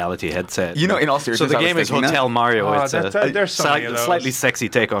virtual reality headset. You know, in all so seriousness, the I was game is thinking that. Hotel Mario. Oh, It's there's so many of those. slightly sexy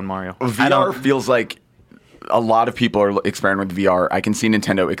take on Mario. VR feels like a lot of people are experimenting with VR. I can see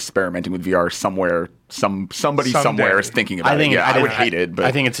Nintendo experimenting with VR somewhere. Somebody Someday. somewhere is thinking about it. Yeah, I would hate it, but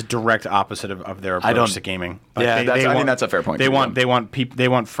I think it's a direct opposite of their approach don't- to gaming. Yeah, they I want- think that's a fair point. They too, want yeah. they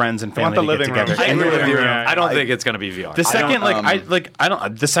want friends and want family the to get living room. together. I in the agree with living you. room. Yeah. I don't think it's going to be VR. The second, don't, I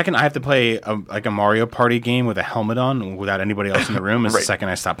don't. The second I have to play a Mario Party game with a helmet on without anybody else in the room is the Right. second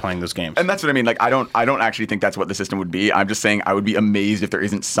I stop playing those games. And that's what I mean. Like, I don't actually think that's what the system would be. I'm just saying I would be amazed if there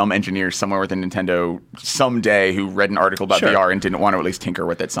isn't some engineer somewhere within Nintendo someday who read an article about Sure. VR and didn't want to at least tinker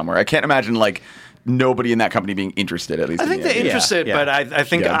with it somewhere. I can't imagine like nobody in that company being interested at least. I in think the they're idea. interested, Yeah. but I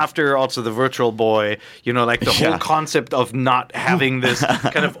think Yeah. after also the Virtual Boy, like the whole Yeah. concept of not having this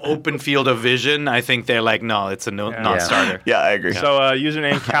kind of open field of vision, I think they're like, no, it's a non-starter. Yeah, I agree. So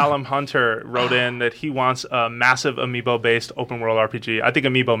username Callum Hunter wrote in that he wants a massive Amiibo-based open world RPG. I think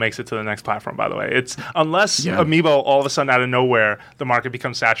Amiibo makes it to the next platform, by the way. It's unless Amiibo all of a sudden out of nowhere, the market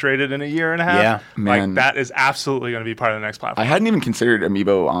becomes saturated in a year and a half. Yeah. Like Man. that is absolutely going to be part of the next platform. I hadn't even considered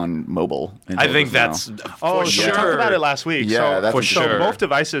Amiibo on mobile. I think think that's Oh, for we sure. talked about it last week. Yeah, so, that's for so sure. both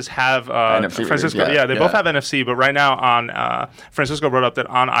devices have NFC Francisco. readers, Yeah, they both have NFC, but right now on Francisco brought up that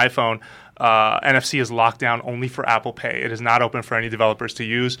on iPhone, NFC is locked down only for Apple Pay. It is not open for any developers to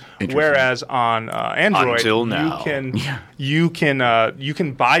use. Whereas on Android, Until now. you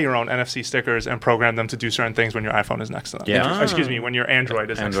can buy your own NFC stickers and program them to do certain things when your iPhone is next to them. Yeah. Excuse me, when your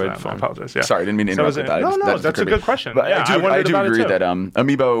Android is Android next to them. phone. I apologize. Yeah. Sorry, I didn't mean to interrupt So with that. No, just that's a occurred to me. good question. But Yeah, I do wondered about it agree too. that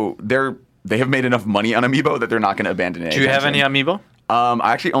Amiibo, they have made enough money on Amiibo that they're not going to abandon it. Do you have any anytime amiibo? soon.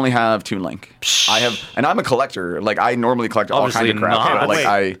 I actually only have Toon Link. I have, and I'm a collector. Like I normally collect all Obviously kinds of crap. not. But, like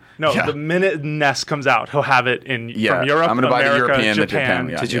Wait. No, yeah. the minute Ness comes out, he'll have it in Yeah, from Europe, I'm gonna buy the America, European, the Japan. Japan,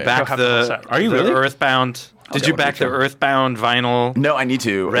 yeah. Did you Yeah, back He'll have the whole the? set. Are you the really? Earthbound? Did get you one back the picture. Earthbound vinyl? No, I need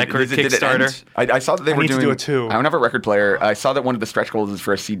to. Record Did it end? Kickstarter? I saw that they were need to doing. do it too. I don't have a record player. I saw that one of the stretch goals is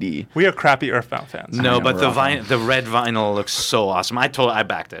for a CD. We are crappy Earthbound fans. No, know, but we're off the red vinyl looks so awesome. I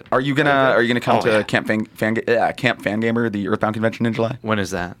backed it. Are you gonna come Oh, to yeah. Camp Fangamer, the Earthbound convention in July? When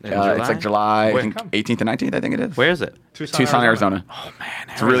is that? In It's like July, Where? I think 18th and 19th. I think it is. Where is it? Tucson, Arizona. Oh man,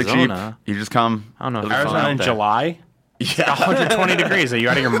 It's really cheap. Arizona. You just come. I don't know if It'll be it's fun. Arizona out in there. July. Yeah. 120 degrees. Are you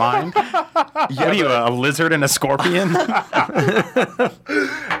out of your mind? What are you, a lizard and a scorpion? All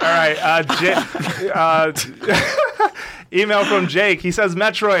right. Email from Jake. He says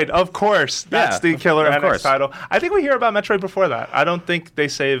Metroid. Of course. That's Yeah, the killer of NX course. title. I think we hear about Metroid before that. I don't think they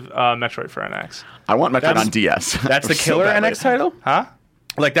save Metroid for NX. I want Metroid That's- on DS. That's the So killer badly. NX title? Huh?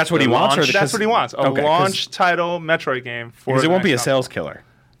 Like, that's what The he wants? launch- Or That's what he wants. A Okay, 'cause- launch title Metroid game for Because it the won't be a next sales killer.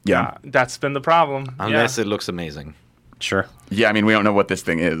 Yeah. That's been the problem. Unless it looks amazing. Sure. Yeah, I mean, we don't know what this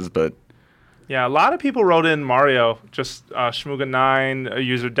thing is, but Yeah, a lot of people wrote in Mario, just Shmuga9,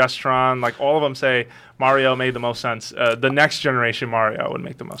 user Destron, like all of them say Mario made the most sense. The next generation Mario would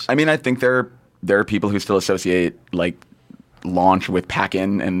make the most sense. I mean, I think there are people who still associate like launch with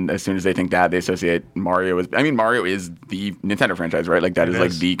pack-in, and as soon as they think that, they associate Mario as. I mean, Mario is the Nintendo franchise, right? Like that is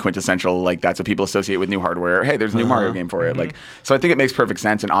like the quintessential. Like that's what people associate with new hardware. Hey, there's a new Mario game for it. Like so, I think it makes perfect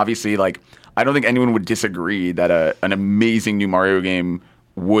sense. And obviously, like I don't think anyone would disagree that an amazing new Mario game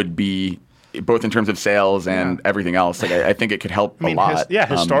would be. Both in terms of sales and everything else, like I think it could help a lot.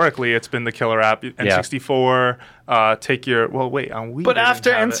 Historically, it's been the killer app. N64, take your on Wii. But they after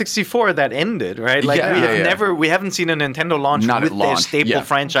didn't have it. N64, that ended, right? Like Yeah. we haven't seen a Nintendo launch Not with at their launch, staple yeah.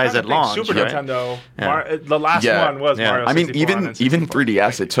 franchise at launch. Super right? Nintendo. Yeah. The last one was Yeah. Mario. I mean, 64 on even N64.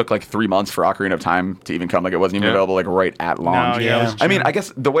 3DS, it took like 3 months for Ocarina of Time to even come. Like it wasn't even Yeah. available like right at launch. No, yeah, it was I mean, June. I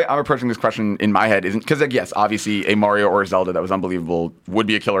guess the way I'm approaching this question in my head isn't because like yes, obviously a Mario or a Zelda that was unbelievable would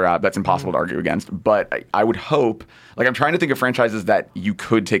be a killer app. That's impossible to argue against. But I would hope. Like I'm trying to think of franchises that you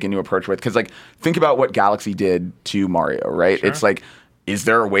could take a new approach with because like think about what Galaxy did to Mario, right? Sure. It's like. Is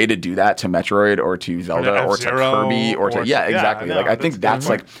there a way to do that to Metroid or to Zelda or to F-Zero Kirby or to exactly. no, like I think that's that's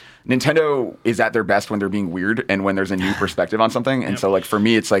like Nintendo is at their best when they're being weird and when there's a new perspective on something. And so like for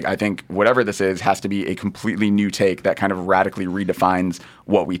me, it's like I think whatever this is has to be a completely new take that kind of radically redefines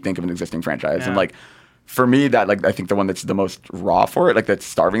what we think of an existing franchise. And like for me, that like I think the one that's the most raw for it, like that's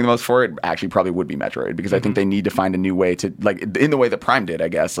starving the most for it, actually probably would be Metroid because I think they need to find a new way to like in the way that Prime did, I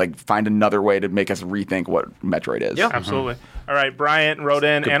guess, like find another way to make us rethink what Metroid is. Yeah. Absolutely. All right, Bryant wrote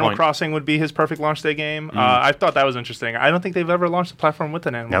in Good Animal point. Crossing would be his perfect launch day game. I thought that was interesting. I don't think they've ever launched a platform with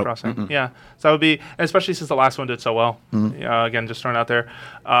an Animal Crossing. Yeah, so that would be, especially since the last one did so well. Again, just throwing out there.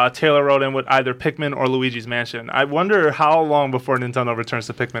 Taylor wrote in with either Pikmin or Luigi's Mansion. I wonder how long before Nintendo returns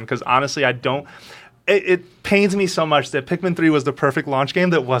to Pikmin because honestly, I don't. It pains me so much that Pikmin 3 was the perfect launch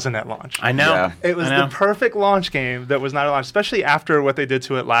game that wasn't at launch. I know. Yeah. It was I know. the perfect launch game that was not at launch, especially after what they did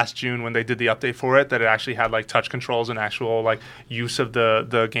to it last June when they did the update for it, that it actually had like touch controls and actual like use of the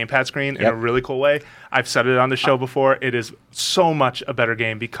gamepad screen in a really cool way. I've said it on the show before. It is so much a better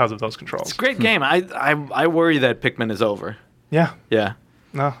game because of those controls. It's a great game. I worry that Pikmin is over. Yeah. Yeah.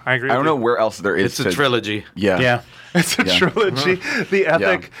 No, I agree. I don't with know you. where else there is. It's a trilogy. Yeah. Yeah. It's a Yeah. trilogy. The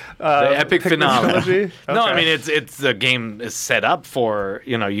epic. The epic Pikmin finale. trilogy? No, I Okay. mean it's the game is set up for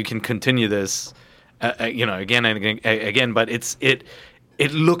you can continue this, again and again, but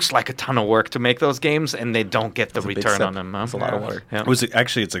it looks like a ton of work to make those games, and they don't get the big return sip. on them. It's a lot of water. Yeah. It was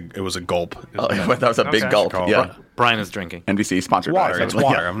actually it was a gulp. Oh, that was a big Okay. gulp. Call. Yeah. Brian is drinking. NBC sponsored by Water. It's something.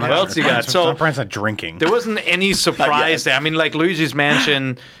 water. I'm not What else you got? So- Brian's not drinking. There wasn't any surprise there. I mean, like Luigi's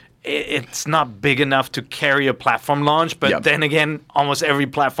Mansion it's not big enough to carry a platform launch, but then again, almost every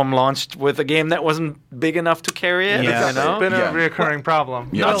platform launched with a game that wasn't big enough to carry it. Yeah. You know? It's been a reoccurring problem.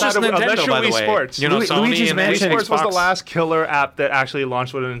 Not just Nintendo, unless you're by the Wii way. Sports. You know, Sony Luigi's and Mansion Wii Sports was the Xbox. last killer app that actually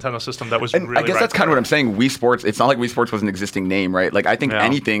launched with a Nintendo system that was And really I guess that's kind of what I'm saying. Wii Sports, it's not like Wii Sports was an existing name, right? Like, I think Yeah.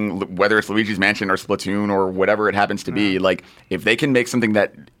 anything, whether it's Luigi's Mansion or Splatoon or whatever it happens to be, like, if they can make something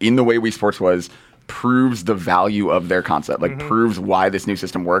that, in the way Wii Sports was, proves the value of their concept, like proves why this new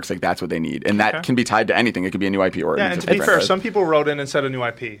system works, like that's what they need. And that can be tied to anything. It could be a new IP or Yeah, an and to existing be fair, franchise. some people wrote in and said a new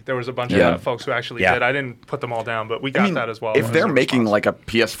IP. There was a bunch of folks who actually did. I didn't put them all down, but we got that as well. If as they're a making response. like a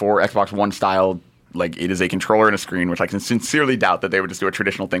PS4, Xbox One style, like it is a controller and a screen, which I can sincerely doubt that they would just do a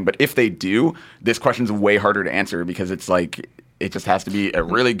traditional thing. But if they do, this question's way harder to answer because it's like it just has to be a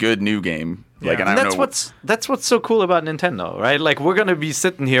really good new game. Like, and I don't know. That's what's so cool about Nintendo, right? Like we're gonna be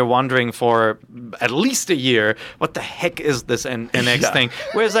sitting here wondering for at least a year, what the heck is this NX thing?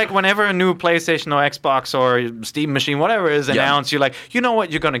 Whereas like whenever a new PlayStation or Xbox or Steam machine, whatever is announced, you're like, you know what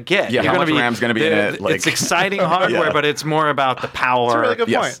you're gonna get. Yeah, you're how gonna much RAM's gonna be in it? Like, it's exciting hardware, but it's more about the power. That's a really good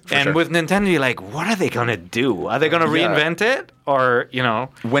Yes. point. For And sure. with Nintendo, you're like, what are they gonna do? Are they gonna reinvent it, or you know?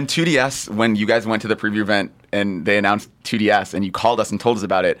 When 2DS, when you guys went to the preview event and they announced 2DS and you called us and told us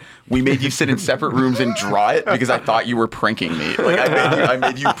about it, we made you sit in separate rooms and draw it because I thought you were pranking me. Like I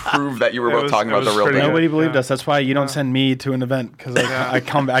made you prove that you were both talking about the real pretty thing. good. Nobody believed us. That's why you don't send me to an event because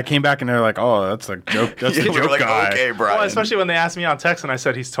I came back and they're like, oh, that's a joke. That's Yeah, the we were joke like, guy. okay, Brian. Well, especially when they asked me on text and I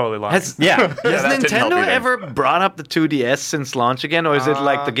said he's totally lying. Has Yeah. that didn't help Nintendo either. ever brought up the 2DS since launch again, or is it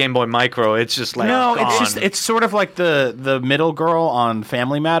like the Game Boy Micro? It's just like No, gone. it's sort of like the middle girl on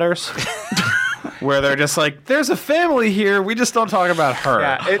Family Matters. Where they're just like, there's a family here, we just don't talk about her.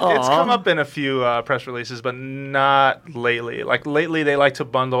 Yeah, it's come up in a few press releases, but not lately. Like lately, they like to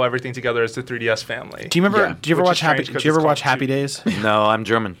bundle everything together as the 3DS family. Do you remember? Yeah. Do you ever Which watch is Happy? strange Do 'cause you ever it's watch called Happy Days? No, I'm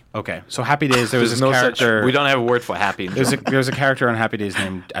German. Okay, so Happy Days. There was There's this no character. such. We don't have a word for happy. in German. There was a character on Happy Days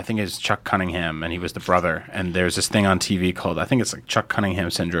named, I think it's Chuck Cunningham, and he was the brother. And there's this thing on TV called, I think it's like Chuck Cunningham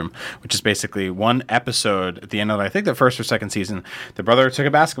syndrome, which is basically one episode at the end of, I think, the first or second season. The brother took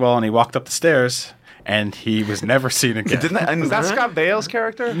a basketball and he walked up the stairs, and he was never seen again. Didn't that, Is that Scott Bale's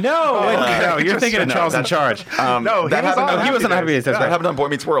character? No, no, you're thinking of Charles in Charge. No, that he was happened on on he wasn't on Happy Days. That's that right. happened on Boy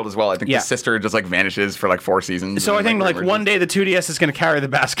Meets World as well. I think Yeah. the sister just like vanishes for like 4 seasons. So I and, think like one day the 2DS is going to carry the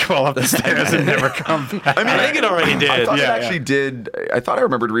basketball up the stairs and never come back. I mean, I think it already did. I thought Yeah, it actually did. I thought I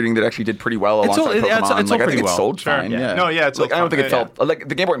remembered reading that it actually did pretty well It's alongside all- yeah, Pokemon. it's all Like, I pretty think well. it sold Sure. fine. Yeah. Yeah. No, yeah, it's like I all don't think fine. it felt like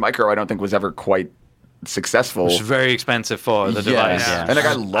the Game Boy Micro. I don't think was ever quite successful. It's very expensive for the device. Yeah. And like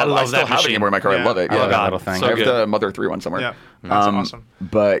I still that have a machine. Game Boy Micro. Yeah. I love it. I love Yeah. that little thing. I So have good. the Mother 3 one somewhere. Yeah, that's awesome.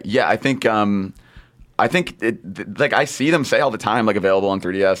 But yeah, I think like I see them say all the time, like available on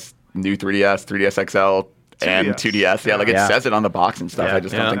 3DS, new 3DS, 3DS XL, and 2DS. Yeah, like it Yeah. says it on the box and stuff. Yeah. I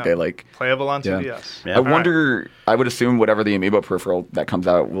just don't think they like. Playable on Yeah. 2DS. Yeah. I wonder. I would assume whatever the Amiibo peripheral that comes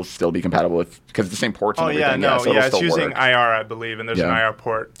out will still be compatible with because it's the same ports. Oh and yeah, everything. no, so it'll yeah, it's still using work. IR, I believe, and there's an Yeah. IR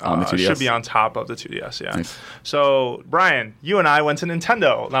port. On the It 2DS. should be on top of the 2DS. Yeah. Nice. So Brian, you and I went to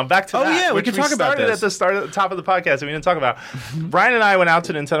Nintendo. Now back to Oh, that. yeah, we which can talk about started this. at the start, at the top of the podcast, and we didn't talk about. Brian and I went out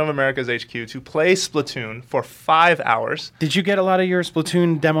to Nintendo of America's HQ to play Splatoon for 5 hours. Did you get a lot of your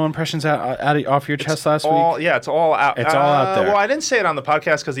Splatoon demo impressions off your chest last All week? yeah, it's all out. It's all out there. Well, I didn't say it on the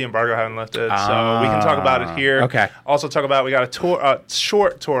podcast because the embargo hadn't lifted, so we can talk about it here. Okay. Also talk about we got a tour,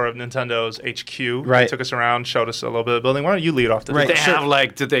 short tour of Nintendo's HQ. Right. They took us around, showed us a little bit of the building. Why don't you lead off the Right. They tour? have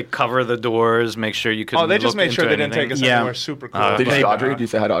like, did they cover the doors? Make sure you could. Oh, they just look made sure into they didn't take anything? us Yeah. anywhere super cool. Did you see They- Audrey? Did you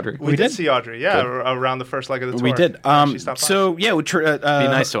say hi to Audrey? We did see Audrey, yeah, around the first leg of the tour. We did. She stopped by. So yeah, we Be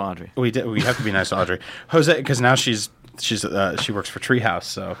nice to Audrey. We did. We have to be nice to Audrey. Jose, because now she works for Treehouse,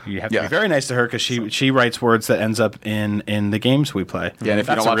 so you have to Yeah. be very nice to her because she writes words that ends up in the games we play. Yeah, and if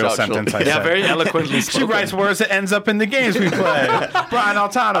you that's don't a real watch out, she'll- sentence. I Yeah, said. very eloquently She spoken. writes words that ends up in the games we play. Brian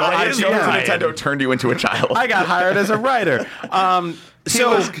Altano. I IGN. know Nintendo turned you into a child. I got hired as a writer.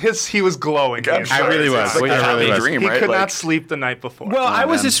 He was glowing. I'm sure. I really was. It's like I a happy really was. dream, He right? could Like, not sleep the night before. Well, I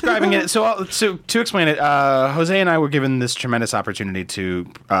was man. describing it. So to explain it, Jose and I were given this tremendous opportunity to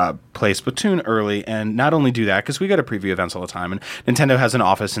play Splatoon early, and not only do that because we go to preview events all the time, and Nintendo has an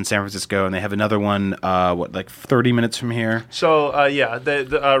office in San Francisco, and they have another one, 30 minutes from here. So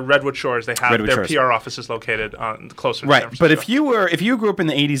the Redwood Shores, they have Redwood their Shores. PR office is located closer to San Right, Francisco. but if you grew up in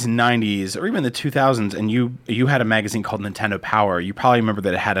the 80s and 90s, or even the 2000s, and you had a magazine called Nintendo Power, you probably I remember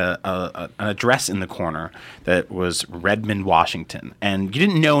that it had an address in the corner that was Redmond, Washington, and you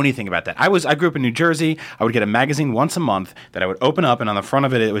didn't know anything about that. I grew up in New Jersey. I would get a magazine once a month that I would open up, and on the front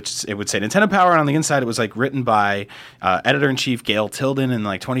of it, it would say Nintendo Power, and on the inside, it was like written by editor-in-chief Gail Tilden and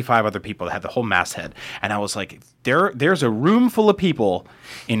like 25 other people that had the whole masthead. And I was like, there's a room full of people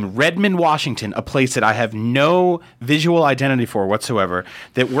in Redmond, Washington, a place that I have no visual identity for whatsoever,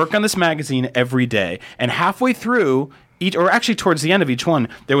 that work on this magazine every day. And halfway through or actually towards the end of each one,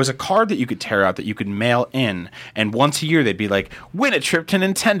 there was a card that you could tear out that you could mail in. And once a year, they'd be like, win a trip to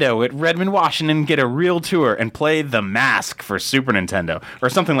Nintendo at Redmond, Washington, and get a real tour and play The Mask for Super Nintendo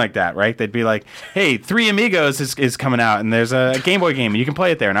or something like that, right? They'd be like, hey, Three Amigos is coming out, and there's a Game Boy game, and you can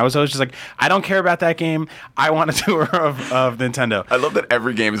play it there. And I was always just like, I don't care about that game. I want a tour of Nintendo. I love that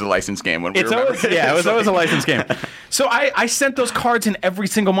every game is a licensed game. When It was always a licensed game. So I sent those cards in every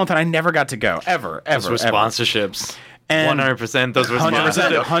single month, and I never got to go, ever. Those were sponsorships. And 100%. Those were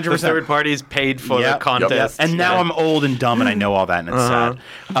 100%. 100%. The third parties paid for the contest. And now I'm old and dumb, and I know all that, and it's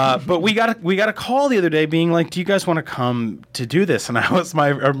sad. But we got a call the other day being like, do you guys want to come to do this? And my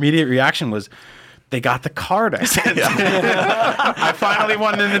immediate reaction was, they got the card I sent. I finally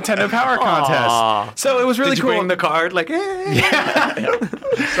won the Nintendo Power contest. So it was really Did you cool. bring the card? Like,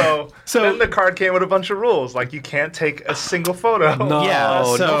 So then the card came with a bunch of rules, like you can't take a single photo. no, Yeah,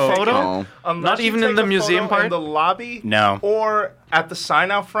 so- no photo? No. Unless Not you even in take the a museum photo part? in the lobby, No. or at the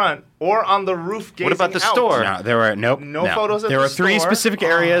sign out front, or on the roof. What about the gazing out. store? No, there were No photos at There the are three store. specific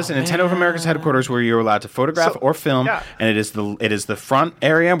areas in Nintendo of America's headquarters where you're allowed to photograph So- or film, yeah. and it is the front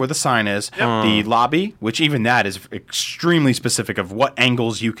area where the sign is, the lobby, which even that is extremely specific of what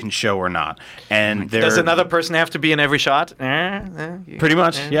angles you can show or not. And there Does another person have to be in every shot? pretty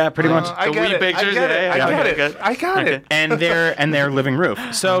much, pretty much. I The get Wii it. pictures? I get it. Yeah, I yeah, get yeah. it. I got it. and their living roof.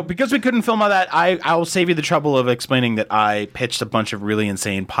 So because we couldn't film all that, I'll save you the trouble of explaining that I pitched a bunch of really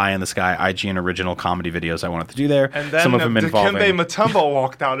insane pie in the sky IGN original comedy videos I wanted to do there. And then some of them involving Dikembe Mutombo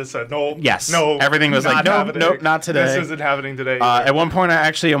walked out and said, "No, Yes. no, Everything was like, not nope, happening. nope, not today." This isn't happening today." At one point, I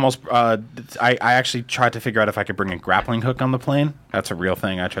actually almost I actually tried to figure out if I could bring a grappling hook on the plane. That's a real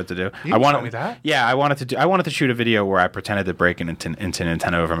thing I tried to do. You told me that? Yeah, I wanted to shoot a video where I pretended to break into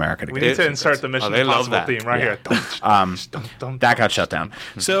Nintendo of America. To we get need to insert the Mission they love Impossible that. theme right here. That got shut down.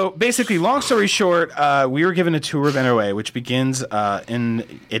 So basically, long story short, we were given a tour of NOA, which begins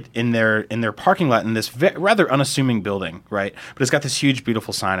in their parking lot in this rather unassuming building, right? But it's got this huge,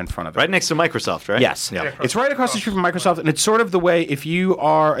 beautiful sign in front of it. Right next to Microsoft, right? Yes. Yeah. It's right across the street from Microsoft, and it's sort of the way, if you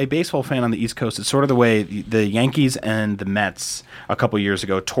are a baseball fan on the East Coast, it's sort of the way the Yankees and the Mets a couple years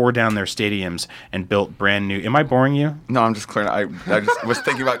ago tore down their stadiums and built brand new. Am I boring you? No, I'm just clearing. I just was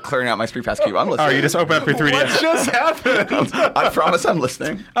thinking about clearing out my Street Pass cube. I'm listening. Oh, you just open up your 3DS. What just happened? I promise I'm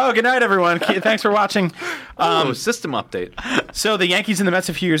listening. Oh, good night, everyone. Thanks for watching. System update. So the Yankees and the Mets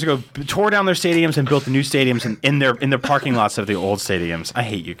a few years ago tore down their stadiums and built the new stadiums in their parking lots of the old stadiums. I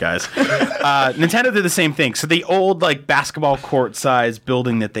hate you guys. Nintendo did the same thing. So the old like basketball court size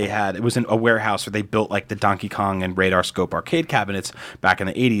building that they had, it was in a warehouse where they built like the Donkey Kong and Radar Scope arcade cabinets back in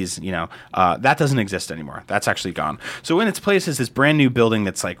the 80s. You know, that doesn't exist anymore. That's actually gone. So in its place is this brand new building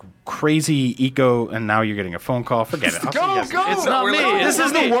that's like crazy eco. And now you're getting a phone call. Forget it. I'll see you guys. It's not me. This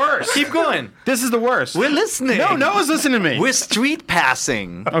is the worst. Keep going. This is the worst. We're listening. No one's listening to me. We're street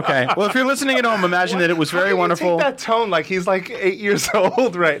passing. Okay. Well, if you're listening at home, imagine that it was very wonderful. Take that tone like he's like 8 years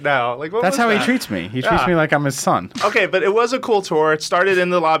old right now. Like what That's was how that? he treats me. He treats me like I'm his son. Okay, but it was a cool tour. It started in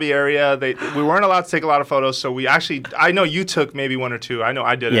the lobby area. We weren't allowed to take a lot of photos, so I know you took maybe one or two. I know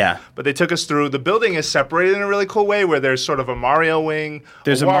I didn't. Yeah. But they took us through. The building is separated in a really cool way where there's sort of a Mario wing,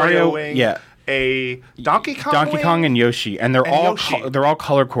 There's a Wario Mario- wing, yeah. a Donkey Kong Donkey wing. Kong and Yoshi, and they're And all Yoshi. they're all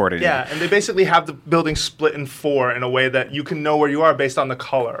color coordinated. Yeah, and they basically have the building split in four in a way that you can know where you are based on the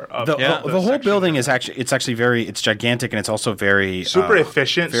color of The whole section. building is actually it's gigantic, and it's also very Super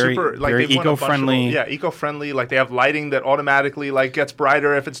efficient, very, super like very they've won a bunch of eco-friendly. them. Yeah, eco-friendly. Like they have lighting that automatically like gets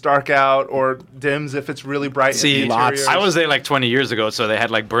brighter if it's dark out or dims if it's really bright. See, in the lots. interior. I was there like 20 years ago, so they had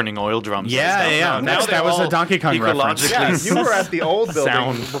like burning oil drums. Yeah, and stuff. yeah. Now That they're was a all Donkey Kong reference. ecologically Yeah, you were at the old building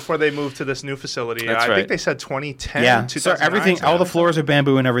Sound. before they moved to this new facility. That's I right. think they said 2010. Yeah, so 2009, everything, all the 2010. floors are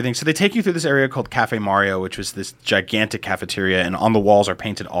bamboo and everything. So they take you through this area called Cafe Mario, which was this gigantic cafeteria, and on the walls are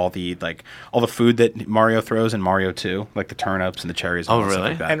painted all the food that Mario throws in Mario 2, like the turnips and the cherries. And Oh, all that stuff really?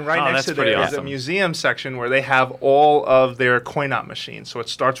 like that. And right Oh, next that's to pretty there is a awesome. museum section where they have all of their coin-op machines. So it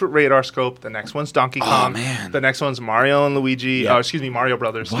starts with Radar Scope. The next one's Donkey Kong. man. The next one's Mario and Luigi. Yeah. Excuse me, Mario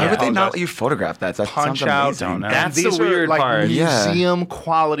Brothers. Why I would they not apologize. let you photograph that? That Punch sounds out. amazing. Don't know. That's These the are weird like part. Yeah. museum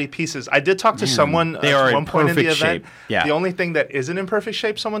quality pieces. I did talk to someone They at are in one point in the perfect event. shape. Yeah. The only thing that isn't in perfect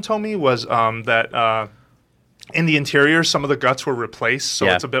shape, someone told me, was that in the interior, some of the guts were replaced, so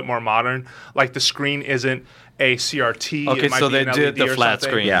Yeah. it's a bit more modern. Like the screen isn't a CRT. Okay, it might so be they an did LED the or flat something.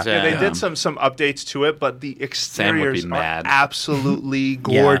 screens. Yeah. Yeah, They did some updates to it, but the Sam would be exteriors are mad. absolutely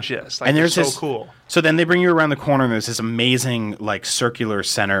gorgeous. Like, And they're there's so this, cool. So then they bring you around the corner, and there's this amazing like circular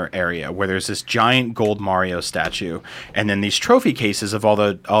center area where there's this giant gold Mario statue, and then these trophy cases of all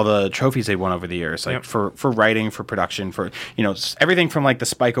the trophies they won over the years, like Yep. for writing, for production, for everything from like the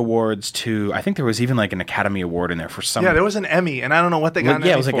Spike Awards to I think there was even like an Academy Award in there for some. Yeah, there was an Emmy, and I don't know what they got an yeah,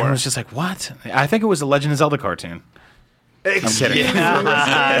 Emmy it was like for. I was just like, what? I think it was a Legend of Zelda cartoon. I'm kidding.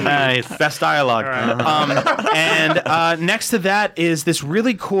 Nice. Best dialogue. And next to that is this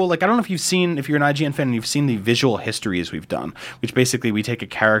really cool, like, I don't know if you're an IGN fan and you've seen the visual histories we've done, which basically we take a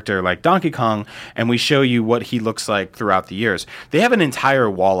character like Donkey Kong and we show you what he looks like throughout the years. They have an entire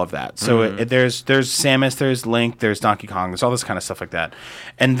wall of that. So there's Samus, there's Link, there's Donkey Kong, there's all this kind of stuff like that.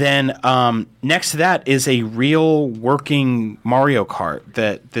 And then next to that is a real working Mario Kart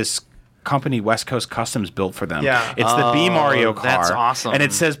that this company West Coast Customs built for them. Yeah. It's the B Mario car. that's awesome. And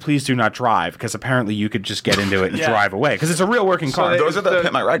it says please do not drive because apparently you could just get into it and drive away because it's a real working car. Those are the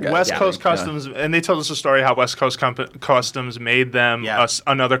Pit My Ride guys. West Yeah. Coast Yeah. Customs, and they told us a story how West Coast Customs made them Yeah.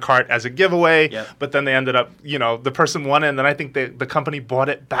 another cart as a giveaway, Yep. but then they ended up, the person won it, and then I think the company bought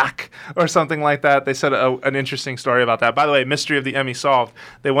it back or something like that. They said an interesting story about that. By the way, mystery of the Emmy solved.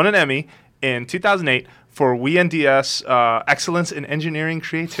 They won an Emmy in 2008 for Wii and DS Excellence in Engineering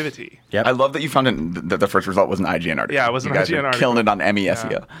Creativity. Yep. I love that you found that the first result was an IGN article. Yeah, it was an you guys IGN are article. killing it on Emmy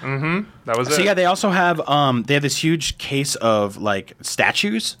SEO. That was So it. yeah, they also have this huge case of like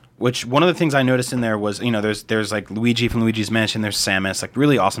statues. Which one of the things I noticed in there was there's like Luigi from Luigi's Mansion, there's Samus, like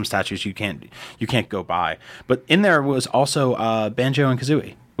really awesome statues you can't go by. But in there was also Banjo and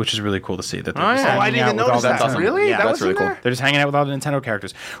Kazooie, which is really cool to see that. They're just yeah. Oh, I hanging didn't out even with all notice that. Nintendo. Really? Yeah, That that's was really in cool. there? They're just hanging out with all the Nintendo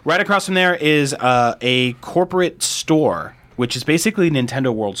characters. Right across from there is a corporate store, which is basically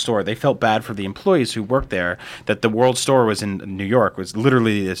Nintendo World Store. They felt bad for the employees who worked there that the World Store was in New York. Was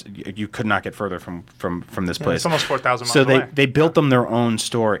literally this, you could not get further from this place. It's almost 4,000 miles So away. they built them their own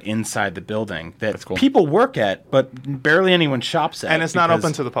store inside the building that cool. people work at, but barely anyone shops at. And it's not because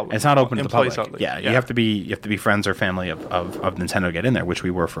open to the public. It's not open to the Employees public. only. Yeah, Yeah. you have to be friends or family of Nintendo to get in there, which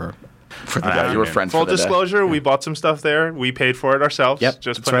we were for. You were friends Full for the day. disclosure, we bought some stuff there. We paid for it ourselves. Yep,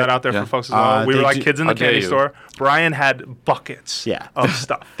 Just that's putting right. that out there Yeah. for folks as well. We they were like do- kids in the how dare candy you. store. Brian had buckets Yeah. of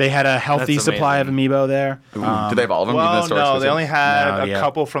stuff. They had a healthy That's supply of Amiibo there. Ooh, do they have all of them? even the Well, store no, they exclusives? only had No, a yeah.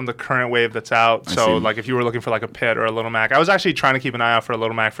 couple from the current wave that's out. So, see. like, if you were looking for like a Pit or a Little Mac, I was actually trying to keep an eye out for a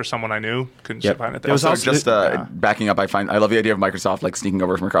Little Mac for someone I knew. Couldn't Yep. find it There there. was So also- just backing up, I love the idea of Microsoft like sneaking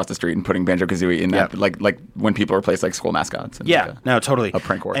over from across the street and putting Banjo Kazooie in that, Yep. like when people replace like school mascots. And, Yeah, like, no, totally. a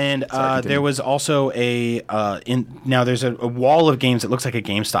prank war. And Sorry, continue. there was also there's a wall of games that looks like a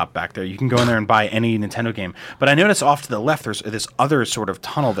GameStop back there. You can go in there and buy any Nintendo game. But I noticed off to the left there's this other sort of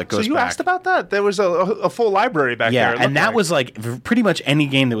tunnel that So goes you back. asked about that? There was a full library back there. Yeah, it and looked that like. was like pretty much any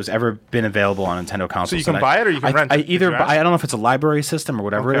game that was ever been available on Nintendo consoles. So you can And buy it or you can I, rent I it? Did either you buy, ask? I don't know if it's a library system or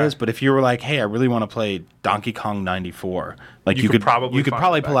whatever Okay. it is, but if you were like, hey, I really want to play Donkey Kong 94, like You you could could probably find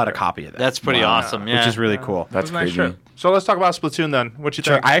probably it pull back out a there. copy of that. That's pretty awesome. Yeah. which is really cool. It was That's a nice crazy. trip. So let's talk about Splatoon then. What you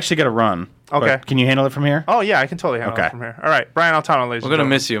Sure, think? I actually got to run. but Okay. can you handle it from here? Oh yeah, I can totally handle Okay. it from here. All right, Brian Altano, ladies. We're and gonna gentlemen.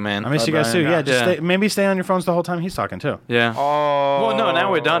 miss you, man. I miss you guys too. Brian. Yeah, just Yeah. maybe stay on your phones the whole time he's talking too. Yeah. Oh. Well, no.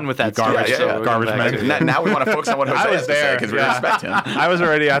 Now we're done with that. garbage- stuff, so yeah, we're garbage going back man. to- Now we want to focus on what Jose I was has to say there because we yeah. respect him. I was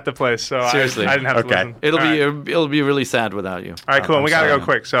already at the place, so Seriously. I didn't have to Okay. listen. It'll All right. be it'll be really sad without you. All right, cool. And we gotta sorry. go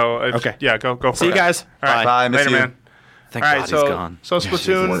quick. So Okay. yeah, go for See it. you guys. All right, Bye, miss later, you. Thank All right, God so he's gone. so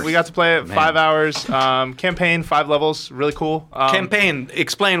Splatoon, worse. we got to play it Man. 5 hours. Campaign 5 levels, really cool. Campaign.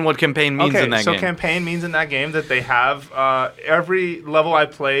 Explain what campaign means Okay, in that so game. campaign means in that game that they have every level I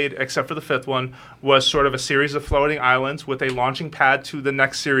played, except for the 5th one, was sort of a series of floating islands with a launching pad to the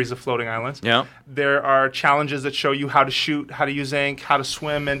next series of floating islands. Yeah. There are challenges that show you how to shoot, how to use ink, how to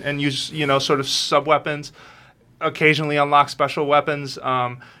swim, and use sort of sub weapons. Occasionally unlock special weapons.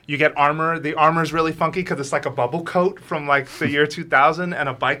 You get armor. The armor is really funky because it's like a bubble coat from like the year 2000 and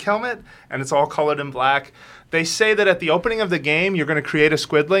a bike helmet, and it's all colored in black. They say that at the opening of the game, you're going to create a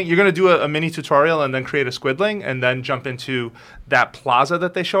squidling. You're going to do a mini tutorial and then create a squidling and then jump into that plaza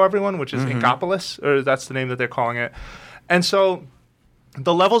that they show everyone, which is Inkopolis, or that's the name that they're calling it. And so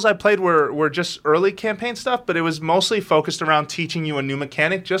The levels I played were just early campaign stuff, but it was mostly focused around teaching you a new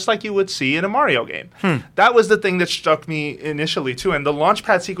mechanic, just like you would see in a Mario game. That was the thing that struck me initially, too. And the launch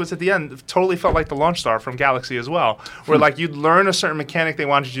pad sequence at the end totally felt like the Launch Star from Galaxy as well, where like you'd learn a certain mechanic they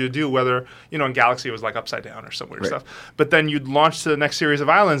wanted you to do, whether, in Galaxy it was like upside down or some weird stuff. But then you'd launch to the next series of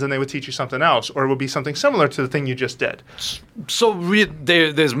islands and they would teach you something else, or it would be something similar to the thing you just did. So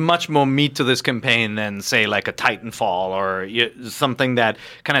there's much more meat to this campaign than, say, like a Titanfall or something that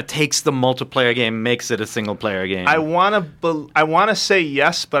kind of takes the multiplayer game, makes it a single-player game. I want to say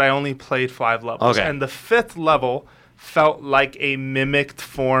yes, but I only played 5 levels. Okay. And the 5th level felt like a mimicked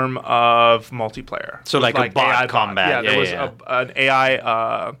form of multiplayer. So It was like a bot AI combat. Yeah, there Yeah, was an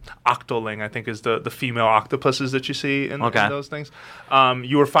AI Octoling, I think is the female octopuses that you see in those things.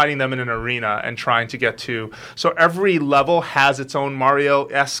 You were fighting them in an arena and trying to get to... So every level has its own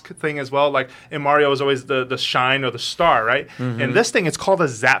Mario-esque thing as well. Like in Mario, it was always the shine or the star, right? In this thing, it's called a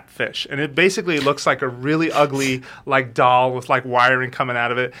Zapfish. And it basically looks like a really ugly like doll with like wiring coming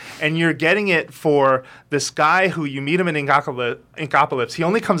out of it. And you're getting it for this guy who you meet him in Inkopolis. He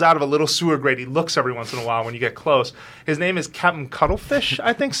only comes out of a little sewer grate. He looks every once in a while when you get close. His name is Captain Cuttlefish,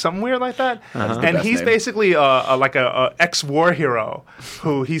 I think, somewhere like that. And he's name. basically like a ex-war hero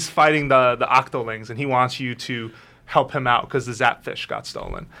who he's fighting the Octolings, and he wants you to help him out because the Zapfish got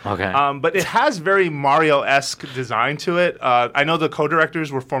stolen. Okay. But it has very Mario-esque design to it. I know the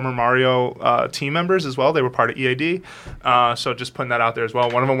co-directors were former Mario team members as well. They were part of EAD. So just putting that out there as well.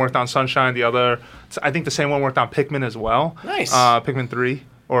 One of them worked on Sunshine. The other, I think the same one worked on Pikmin as well. Nice. Pikmin 3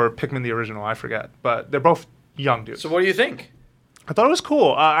 or Pikmin the original, I forget. But they're both young dudes. So what do you think? I thought it was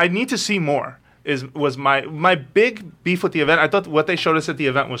cool. I need to see more. Was my big beef with the event. I thought what they showed us at the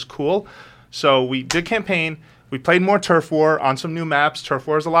event was cool. So we did campaign. We played more Turf War on some new maps. Turf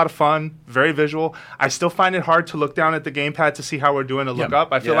War is a lot of fun, very visual. I still find it hard to look down at the gamepad to see how we're doing and look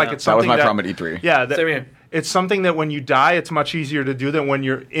up. I feel like it's That was something my problem at E3. Yeah, Same here. it's something that when you die, it's much easier to do than when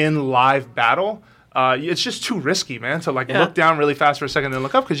you're in live battle. It's just too risky, man, to look down really fast for a second and then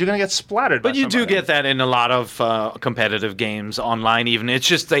look up because you're going to get splattered. But by you do somebody. get that in a lot of competitive games online even. It's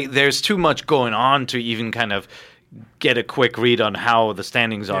just there's too much going on to even kind of get a quick read on how the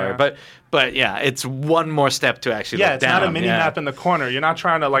standings are. Yeah. But yeah, it's one more step to actually Yeah, look it's down. not a mini map in the corner. You're not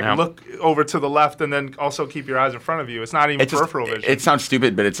trying to look over to the left and then also keep your eyes in front of you. It's not even peripheral vision. It sounds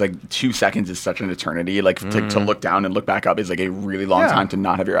stupid, but it's like 2 seconds is such an eternity. Like to look down and look back up is like a really long time to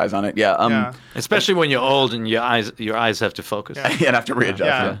not have your eyes on it. Yeah. Especially when you're old and your eyes have to focus. And have to readjust.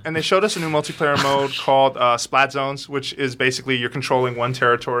 Yeah, and they showed us a new multiplayer mode called Splat Zones, which is basically you're controlling one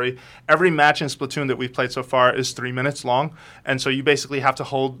territory. Every match in Splatoon that we've played so far is 3 minutes long, and so you basically have to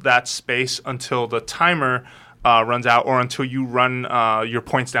hold that space until the timer runs out or until you run your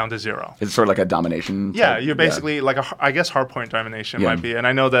points down to 0. It's sort of like a domination. Yeah, type. you're basically like I guess hardpoint domination Yeah. might be, and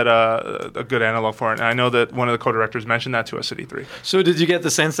I know that a good analog for it. And I know that one of the co-directors mentioned that to us at E3. So did you get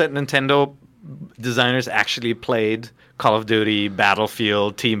the sense that Nintendo designers actually played Call of Duty,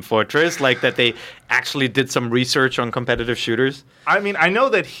 Battlefield, Team Fortress, like that they actually did some research on competitive shooters? I mean, I know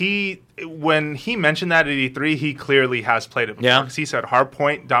that when he mentioned that at E3, he clearly has played it before. Yeah. Because he said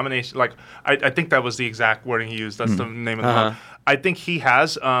hardpoint domination. Like, I think that was the exact wording he used. That's the name of the mode. I think he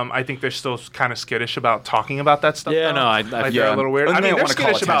has. I think they're still kind of skittish about talking about that stuff. Yeah, though. no, I they're a little weird. And I they mean, don't they're want to call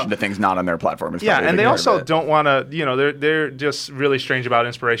skittish attention about. to things not on their platform. Is Yeah, probably a and they big part also of it. don't want to, they're just really strange about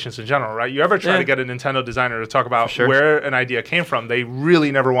inspirations in general, right? You ever try to get a Nintendo designer to talk about where an idea came from, they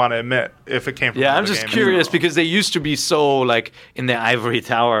really never want to admit if it came from Yeah, I'm another just game. curious because they used to be so like in the ivory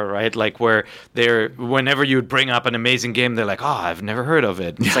tower, right? Like where whenever you would bring up an amazing game, they're like, "Oh, I've never heard of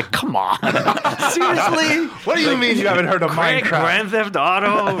it." It's like, come on, seriously? What do you mean you haven't heard of Minecraft? Grand Theft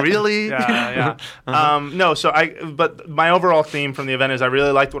Auto, really? Yeah. No, but my overall theme from the event is I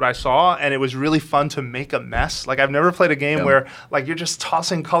really liked what I saw, and it was really fun to make a mess. Like, I've never played a game where, like, you're just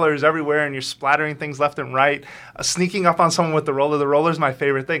tossing colors everywhere and you're splattering things left and right. Sneaking up on someone with the roller. The roller's my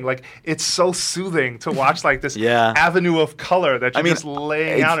favorite thing. Like, it's so soothing to watch, like, this avenue of color that you're just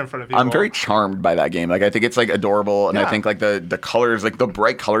laying out in front of people. I'm very charmed by that game. Like, I think it's, like, adorable, and I think, like, the colors, like, the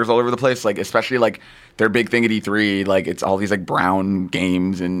bright colors all over the place, like, especially, like, their big thing at E3, like, it's all these, like, brown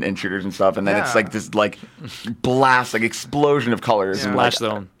games and shooters and stuff, and then it's, like, this, like, blast, like, explosion of colors. And, Splash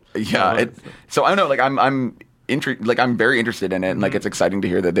like, Zone. Yeah. So, I don't know, like, I'm I'm very interested in it, and like it's exciting to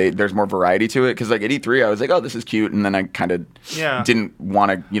hear that there's more variety to it. Because like at E3, I was like, oh, this is cute, and then I kind of didn't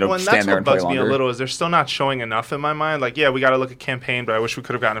want to stand there and play longer. That's what bugs me a little is they're still not showing enough in my mind. Like, yeah, we got to look at campaign, but I wish we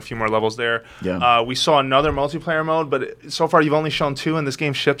could have gotten a few more levels there. Yeah. We saw another multiplayer mode, but so far you've only shown 2, and this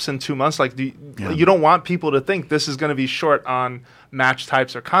game ships in 2 months. Like, you don't want people to think this is going to be short on match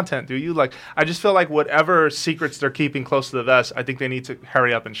types or content, do you? Like, I just feel like whatever secrets they're keeping close to the vest, I think they need to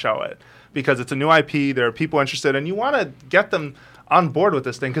hurry up and show it because it's a new IP. There are people interested, and you want to get them on board with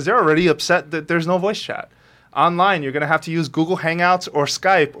this thing because they're already upset that there's no voice chat. Online, you're going to have to use Google Hangouts or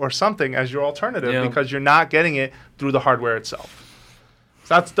Skype or something as your alternative because you're not getting it through the hardware itself.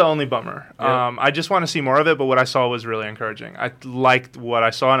 So that's the only bummer. I just want to see more of it, but what I saw was really encouraging. I liked what I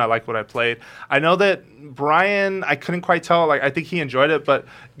saw, and I liked what I played. I know that Brian, I couldn't quite tell. Like, I think he enjoyed it, but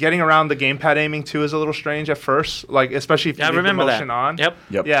getting around the gamepad aiming, too, is a little strange at first, like especially if you leave the motion on.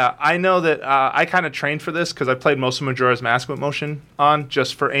 Yep. Yeah, I know that I kind of trained for this because I played most of Majora's Mask with motion on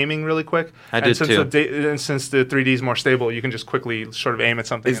just for aiming really quick. I did, too. And since the 3D is more stable, you can just quickly sort of aim at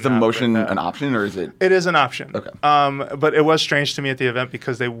something. Is the motion an option, or is it? It is an option. Okay. But it was strange to me at the event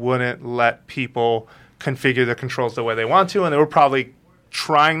because they wouldn't let people configure the controls the way they want to, and they were probably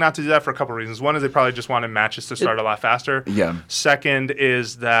trying not to do that for a couple of reasons. One is they probably just wanted matches to start a lot faster. Yeah. Second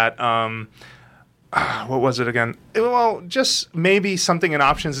is that what was it again? Well, just maybe something in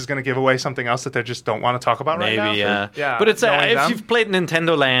options is going to give away something else that they just don't want to talk about right now. Yeah. But it's if you've played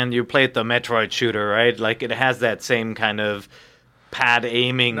Nintendo Land, you played the Metroid shooter, right? Like it has that same kind of pad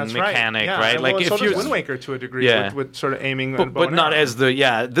aiming mechanic, right? Like if so you Wind Waker to a degree with sort of aiming, but not as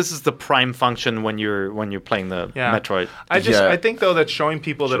this is the prime function when you're playing the Metroid. I think though that showing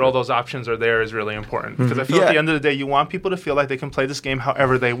people that all those options are there is really important because I feel at the end of the day you want people to feel like they can play this game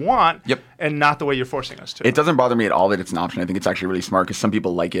however they want, and not the way you're forcing us to. It doesn't bother me at all that it's an option. I think it's actually really smart because some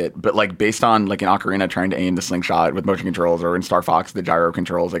people like it, but like based on like in Ocarina trying to aim the slingshot with motion controls, or in Star Fox the gyro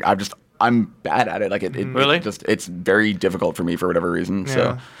controls, like I'm bad at it. Like it's very difficult for me for whatever reason.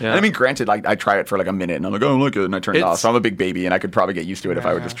 So and I mean, granted, like I try it for like a minute and I'm like, oh, look, and I turn it off. So I'm a big baby and I could probably get used to it if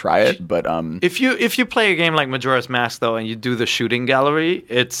I would just try it. But if you play a game like Majora's Mask though, and you do the shooting gallery,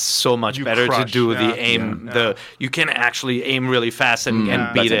 it's so much better to do the aim. You can actually aim really fast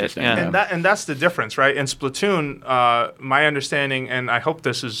and beat it. And that's the difference, right? In Splatoon, my understanding, and I hope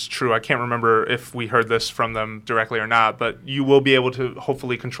this is true. I can't remember if we heard this from them directly or not, but you will be able to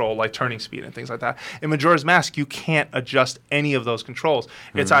hopefully control like turning speed and things like that. In Majora's Mask, you can't adjust any of those controls.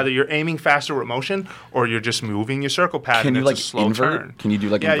 It's either you're aiming faster with motion or you're just moving your circle pad. Can and you like a slow invert? Turn. Can you do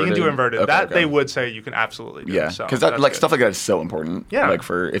like inverted? Yeah, you can do inverted. Okay, They would say you can absolutely do. Yeah, because like stuff like that is so important. Yeah, like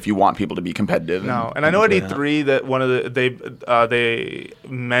for if you want people to be competitive. And I know at E3 that one of they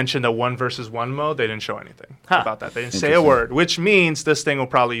mentioned a 1-versus-1 mode. They didn't show anything about that. They didn't say a word, which means this thing will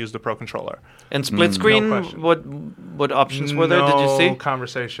probably use the Pro Controller. And split screen, what options were there? Did you see? No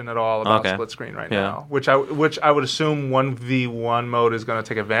conversation at all about split screen right now, which I would assume 1v1 mode is going to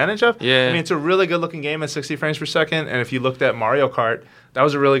take advantage of. Yeah. I mean, it's a really good looking game at 60 frames per second, and if you looked at Mario Kart, that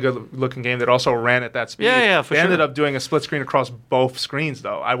was a really good looking game that also ran at that speed. They ended up doing a split screen across both screens,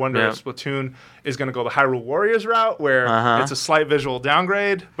 though. I wonder if Splatoon is going to go the Hyrule Warriors route, where it's a slight visual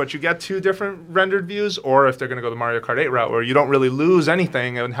downgrade, but you get 2 different rendered views, or if they're going to go the Mario Kart 8 route, where you don't really lose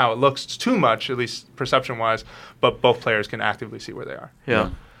anything in how it looks too much, at least perception-wise, but both players can actively see where they are.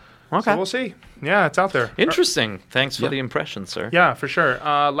 Yeah. Okay. So we'll see. Yeah, it's out there. Interesting. Thanks for the impression, sir. Yeah, for sure.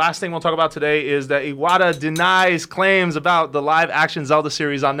 Last thing we'll talk about today is that Iwata denies claims about the live-action Zelda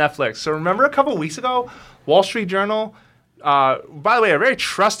series on Netflix. So remember a couple weeks ago, Wall Street Journal, by the way, a very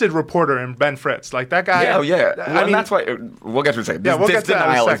trusted reporter in Ben Fritz. Like that guy. I mean, that's why we'll get to say this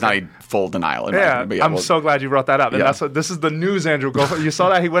denial is not a full denial. I'm so glad you brought that up. And that's what this is the news, Andrew. You saw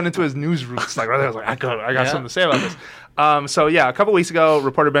that he went into his news roots. Like right there, I was like, I got something to say about this. A couple weeks ago,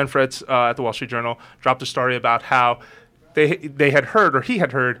 reporter Ben Fritz at the Wall Street Journal dropped a story about how they had heard, or he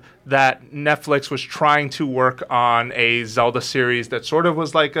had heard, that Netflix was trying to work on a Zelda series that sort of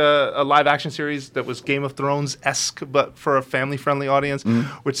was like a live-action series that was Game of Thrones-esque, but for a family-friendly audience,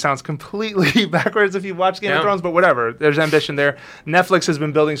 which sounds completely backwards if you watch Game of Thrones, but whatever. There's ambition there. Netflix has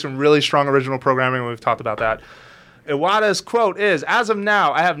been building some really strong original programming, and we've talked about that. Iwata's quote is, "As of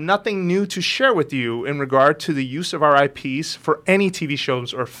now, I have nothing new to share with you in regard to the use of our IPs for any TV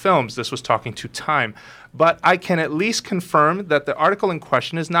shows or films." This was talking to Time. "But I can at least confirm that the article in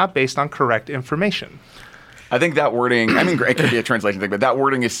question is not based on correct information." I think that wording, I mean, it could be a translation thing, but that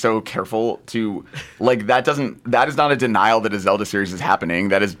wording is so careful to, like, that is not a denial that a Zelda series is happening.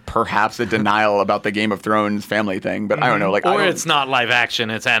 That is perhaps a denial about the Game of Thrones family thing, but I don't know. Or it's not live action,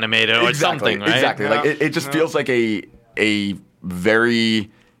 it's animated or something, right? Exactly. Like, it just feels like a very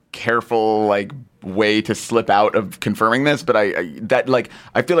careful like way to slip out of confirming this, but I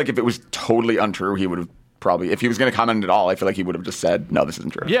feel like if it was totally untrue, he would have probably, if he was going to comment at all, I feel like he would have just said, no, this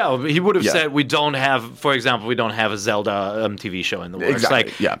isn't true. Yeah, he would have said, we don't have, for example, we don't have a Zelda TV show in the works.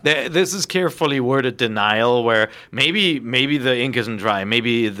 Exactly, This is carefully worded denial where maybe the ink isn't dry,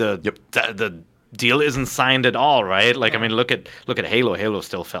 maybe the deal isn't signed at all, right? Like, I mean, look at Halo. Halo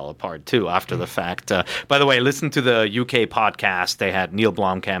still fell apart too after the fact. By the way, listen to the UK podcast. They had Neil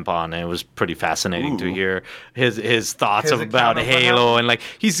Blomkamp on, and it was pretty fascinating to hear his thoughts about Halo. And like,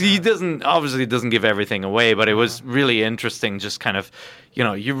 he doesn't give everything away, but it was really interesting. Just kind of,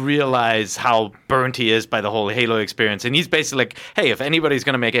 you realize how burnt he is by the whole Halo experience, and he's basically like, "Hey, if anybody's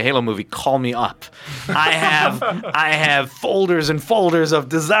going to make a Halo movie, call me up. I have folders and folders of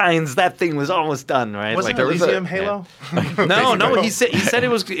designs. That thing was almost done, right? Was like, it Elysium Halo? No. He said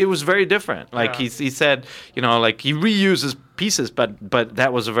it was very different. Like he said, like he reuses pieces, but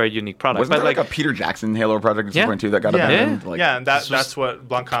that was a very unique product. Wasn't there like a Peter Jackson Halo project at some point too that got abandoned? And that's what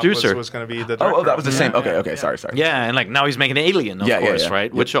Blomkamp was going to be the director. Oh, that was the same. Okay, sorry. Yeah, and like now he's making Alien, of course,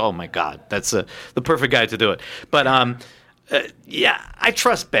 right? Which, oh my God, that's the perfect guy to do it. But I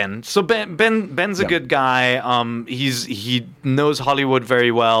trust Ben. So Ben's a good guy. He knows Hollywood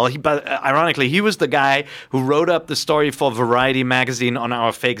very well. But ironically, he was the guy who wrote up the story for Variety magazine on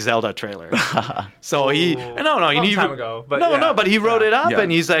our fake Zelda trailer. So time ago, but but he wrote it up,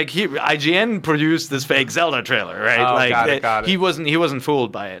 and he's like, IGN produced this fake Zelda trailer, right? Oh, got it. He wasn't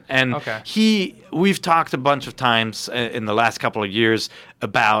fooled by it, and we've talked a bunch of times in the last couple of years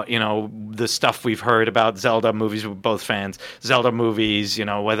about the stuff we've heard about Zelda movies. We're both fans. Zelda movies,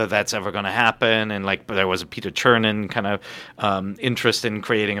 whether that's ever going to happen, and like there was a Peter Chernin kind of interest in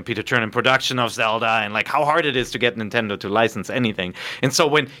creating a Peter Chernin production of Zelda, and like how hard it is to get Nintendo to license anything. And so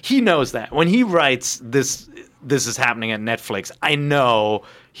when he knows that, when he writes this is happening at Netflix, I know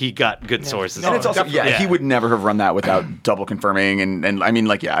he got good sources. And it's also, he would never have run that without double confirming. And I mean,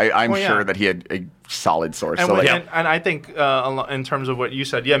 like, I'm sure that he had a solid source. And, so and I think in terms of what you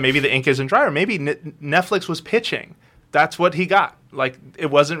said, maybe the ink isn't dry, or maybe Netflix was pitching. That's what he got. Like,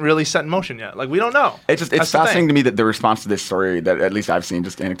 it wasn't really set in motion yet. Like, we don't know. It's fascinating to me that the response to this story that at least I've seen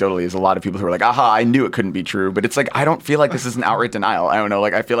just anecdotally is a lot of people who are like, aha, I knew it couldn't be true. But it's like, I don't feel like this is an outright denial. I don't know.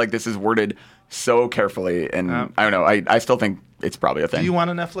 Like, I feel like this is worded so carefully. And I don't know. I still think it's probably a thing. Do you want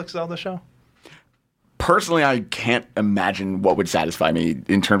a Netflix Zelda show? Personally, I can't imagine what would satisfy me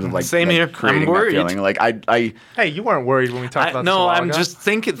in terms of like same here. Creating I'm worried. That feeling. Like hey, you weren't worried when we talked about this. No, I'm just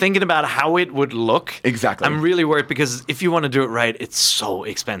thinking about how it would look. Exactly. I'm really worried because if you want to do it right, it's so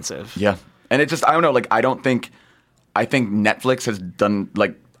expensive. Yeah, and it just I don't know. Like I think Netflix has done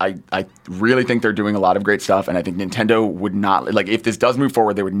like. I really think they're doing a lot of great stuff, and I think Nintendo would not like if this does move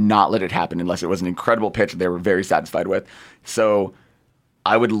forward, they would not let it happen unless it was an incredible pitch that they were very satisfied with. So.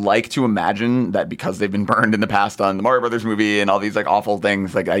 I would like to imagine that because they've been burned in the past on the Mario Brothers movie and all these like awful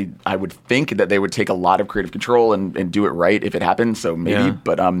things, like I would think that they would take a lot of creative control and do it right if it happens. So maybe,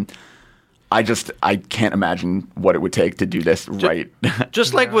 but I can't imagine what it would take to do this right.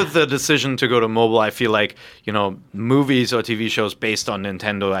 Just like with the decision to go to mobile, I feel like, movies or TV shows based on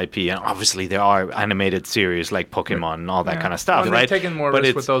Nintendo IP, and obviously there are animated series like Pokemon and all that kind of stuff, right? They've taken more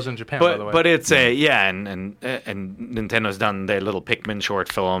risk with those in Japan, by the way. But it's and Nintendo's done their little Pikmin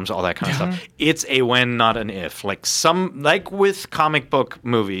short films, all that kind of stuff. It's a when, not an if. Like with comic book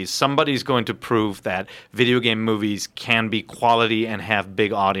movies, somebody's going to prove that video game movies can be quality and have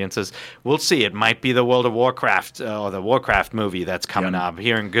big audiences. We'll see. It might be the World of Warcraft or the Warcraft movie that's coming up.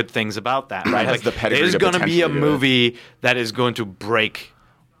 Hearing good things about that, right? Like there's going to be a movie that is going to break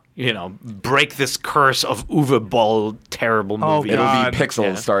this curse of Uwe Boll terrible movie. It'll be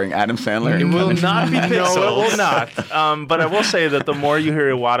Pixels starring Adam Sandler. It will not be Pixels. No, it will not. But I will say that the more you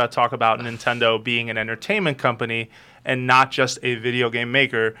hear Iwata talk about Nintendo being an entertainment company and not just a video game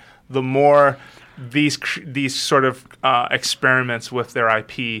maker, the more these sort of experiments with their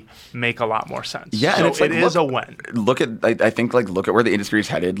IP make a lot more sense. Yeah, so and it's like, it is a win. Look at where the industry is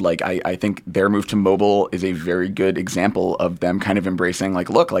headed. Like I think their move to mobile is a very good example of them kind of embracing like,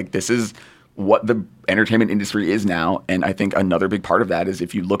 look, like this is what the entertainment industry is now. And I think another big part of that is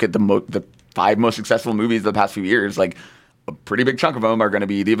if you look at the 5 most successful movies of the past few years, like a pretty big chunk of them are going to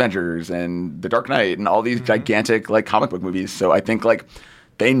be The Avengers and The Dark Knight and all these gigantic like comic book movies. So I think like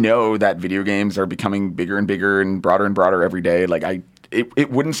they know that video games are becoming bigger and bigger and broader every day. Like it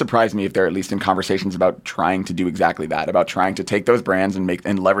wouldn't surprise me if they're at least in conversations about trying to do exactly that, about trying to take those brands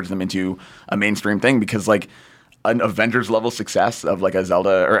and leverage them into a mainstream thing. Because like an Avengers level success of like a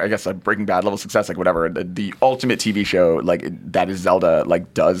Zelda, or I guess a Breaking Bad level success, like whatever, the ultimate TV show like that is Zelda,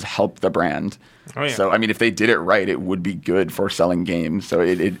 like does help the brand. Oh, yeah. So I mean, if they did it right, it would be good for selling games. So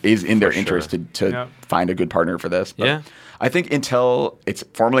it is in their interest to find a good partner for this. But I think until it's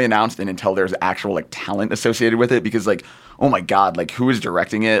formally announced and until there's actual like talent associated with it, because like, oh my God, like who is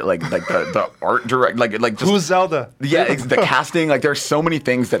directing it? Like the art direct, like just, who's Zelda? Yeah, it's the casting. Like there's so many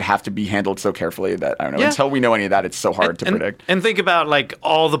things that have to be handled so carefully that I don't know. Yeah. Until we know any of that, it's so hard to predict. And think about like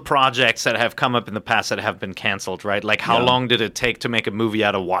all the projects that have come up in the past that have been canceled, right? Like how long did it take to make a movie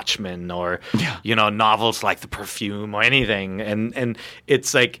out of Watchmen, or you know, novels like The Perfume or anything? And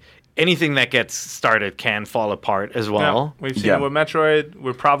it's like anything that gets started can fall apart as well. Yeah, we've seen it with Metroid.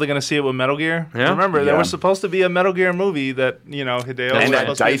 We're probably going to see it with Metal Gear. Yeah. Remember, there was supposed to be a Metal Gear movie that, you know, Hideo was and at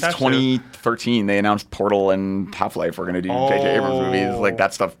supposed to be DICE attached 2013, they announced Portal and Half-Life were going to do J.J. Abrams movies. Like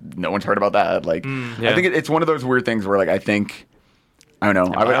that stuff, no one's heard about that. Like, I think it's one of those weird things where, like, I think. I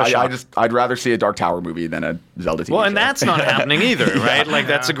don't know. I'd rather see a Dark Tower movie than a Zelda TV show. Well, and that's not happening either, right? Like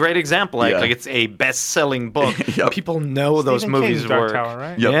that's a great example. Like it's a best-selling book. People know those movies King's Dark work. Tower,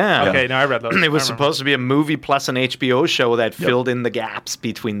 right? Yeah. Okay, no, I read those. It was supposed to be a movie plus an HBO show that filled in the gaps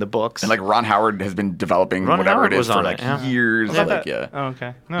between the books. And like Ron Howard has been developing whatever it is for like years. Oh,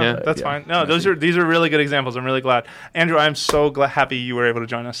 okay. No, that's fine. No, these are really good examples. I'm really glad. Andrew, I'm so happy you were able to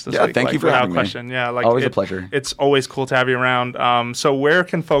join us this week. Thank you for having question. me. Yeah, like always a pleasure. It's always cool to have you around. So where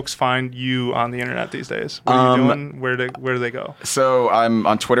can folks find you on the internet these days? What are you doing? Where do they go? So I'm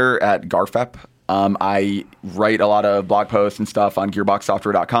on Twitter at Garfep. I write a lot of blog posts and stuff on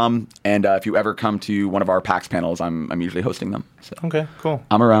gearboxsoftware.com. And if you ever come to one of our PAX panels, I'm usually hosting them. So okay, cool.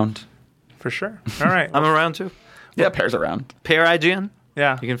 I'm around. For sure. All right. I'm around too. Yeah, Pear's around. Pear IGN.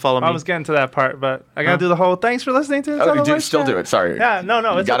 Yeah. You can follow me. I was getting to that part, but I got to do the whole thanks for listening to it. Still do it. Sorry. Yeah,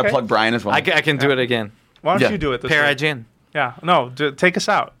 no, it's got to plug Brian as well. I can do it again. Why don't you do it this Pear week? IGN. Yeah. No, take us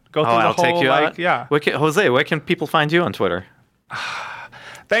out. Go through the I'll whole, take you out? Yeah. Jose, where can people find you on Twitter?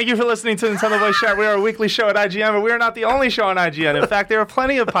 Thank you for listening to Nintendo Voice Chat. We are a weekly show at IGN, but we are not the only show on IGN. In fact, there are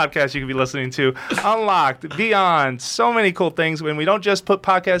plenty of podcasts you can be listening to. Unlocked, Beyond, so many cool things. When we don't just put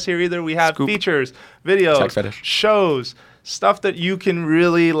podcasts here either, we have features, videos, shows, stuff that you can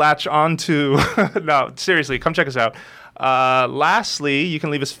really latch onto. No, seriously, come check us out. Lastly, you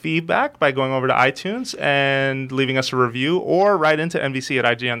can leave us feedback by going over to iTunes and leaving us a review, or write into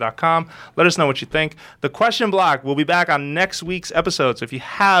nvc@ign.com. Let us know what you think. The question block will be back on next week's episode. So if you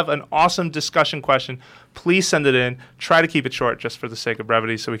have an awesome discussion question, please send it in. Try to keep it short just for the sake of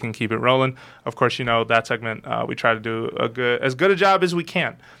brevity so we can keep it rolling. Of course, you know that segment we try to do as good a job as we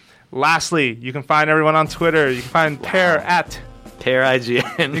can. Lastly, you can find everyone on Twitter. You can find Pear at Pear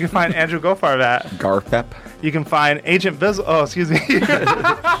IGN. You can find Andrew Gofar at Garfep. You can find Agent Bizzle. Oh, excuse me. You can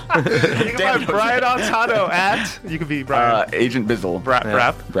find Brian Altano at. You can be Brian. Agent Bizzle.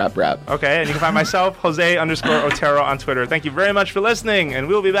 Brap. Okay, and you can find myself, Jose_Otero on Twitter. Thank you very much for listening, and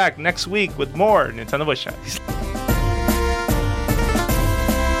we'll be back next week with more Nintendo Voice Chat.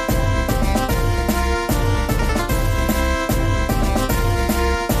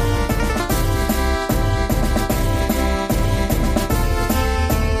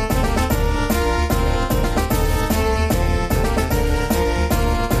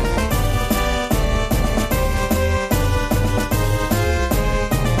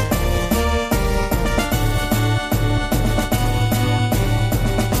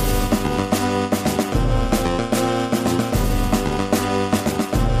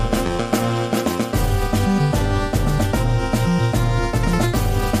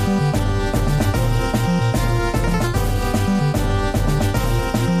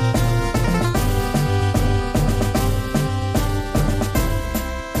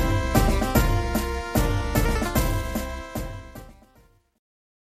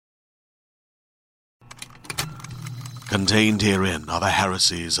 Contained herein are the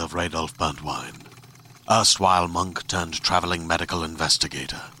heresies of Radolf Burntwine, erstwhile monk turned traveling medical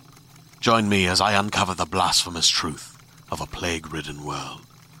investigator. Join me as I uncover the blasphemous truth of a plague-ridden world,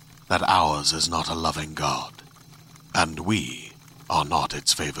 that ours is not a loving God, and we are not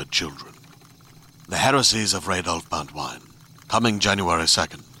its favored children. The heresies of Radolf Burntwine, coming January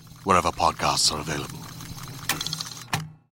 2nd, wherever podcasts are available.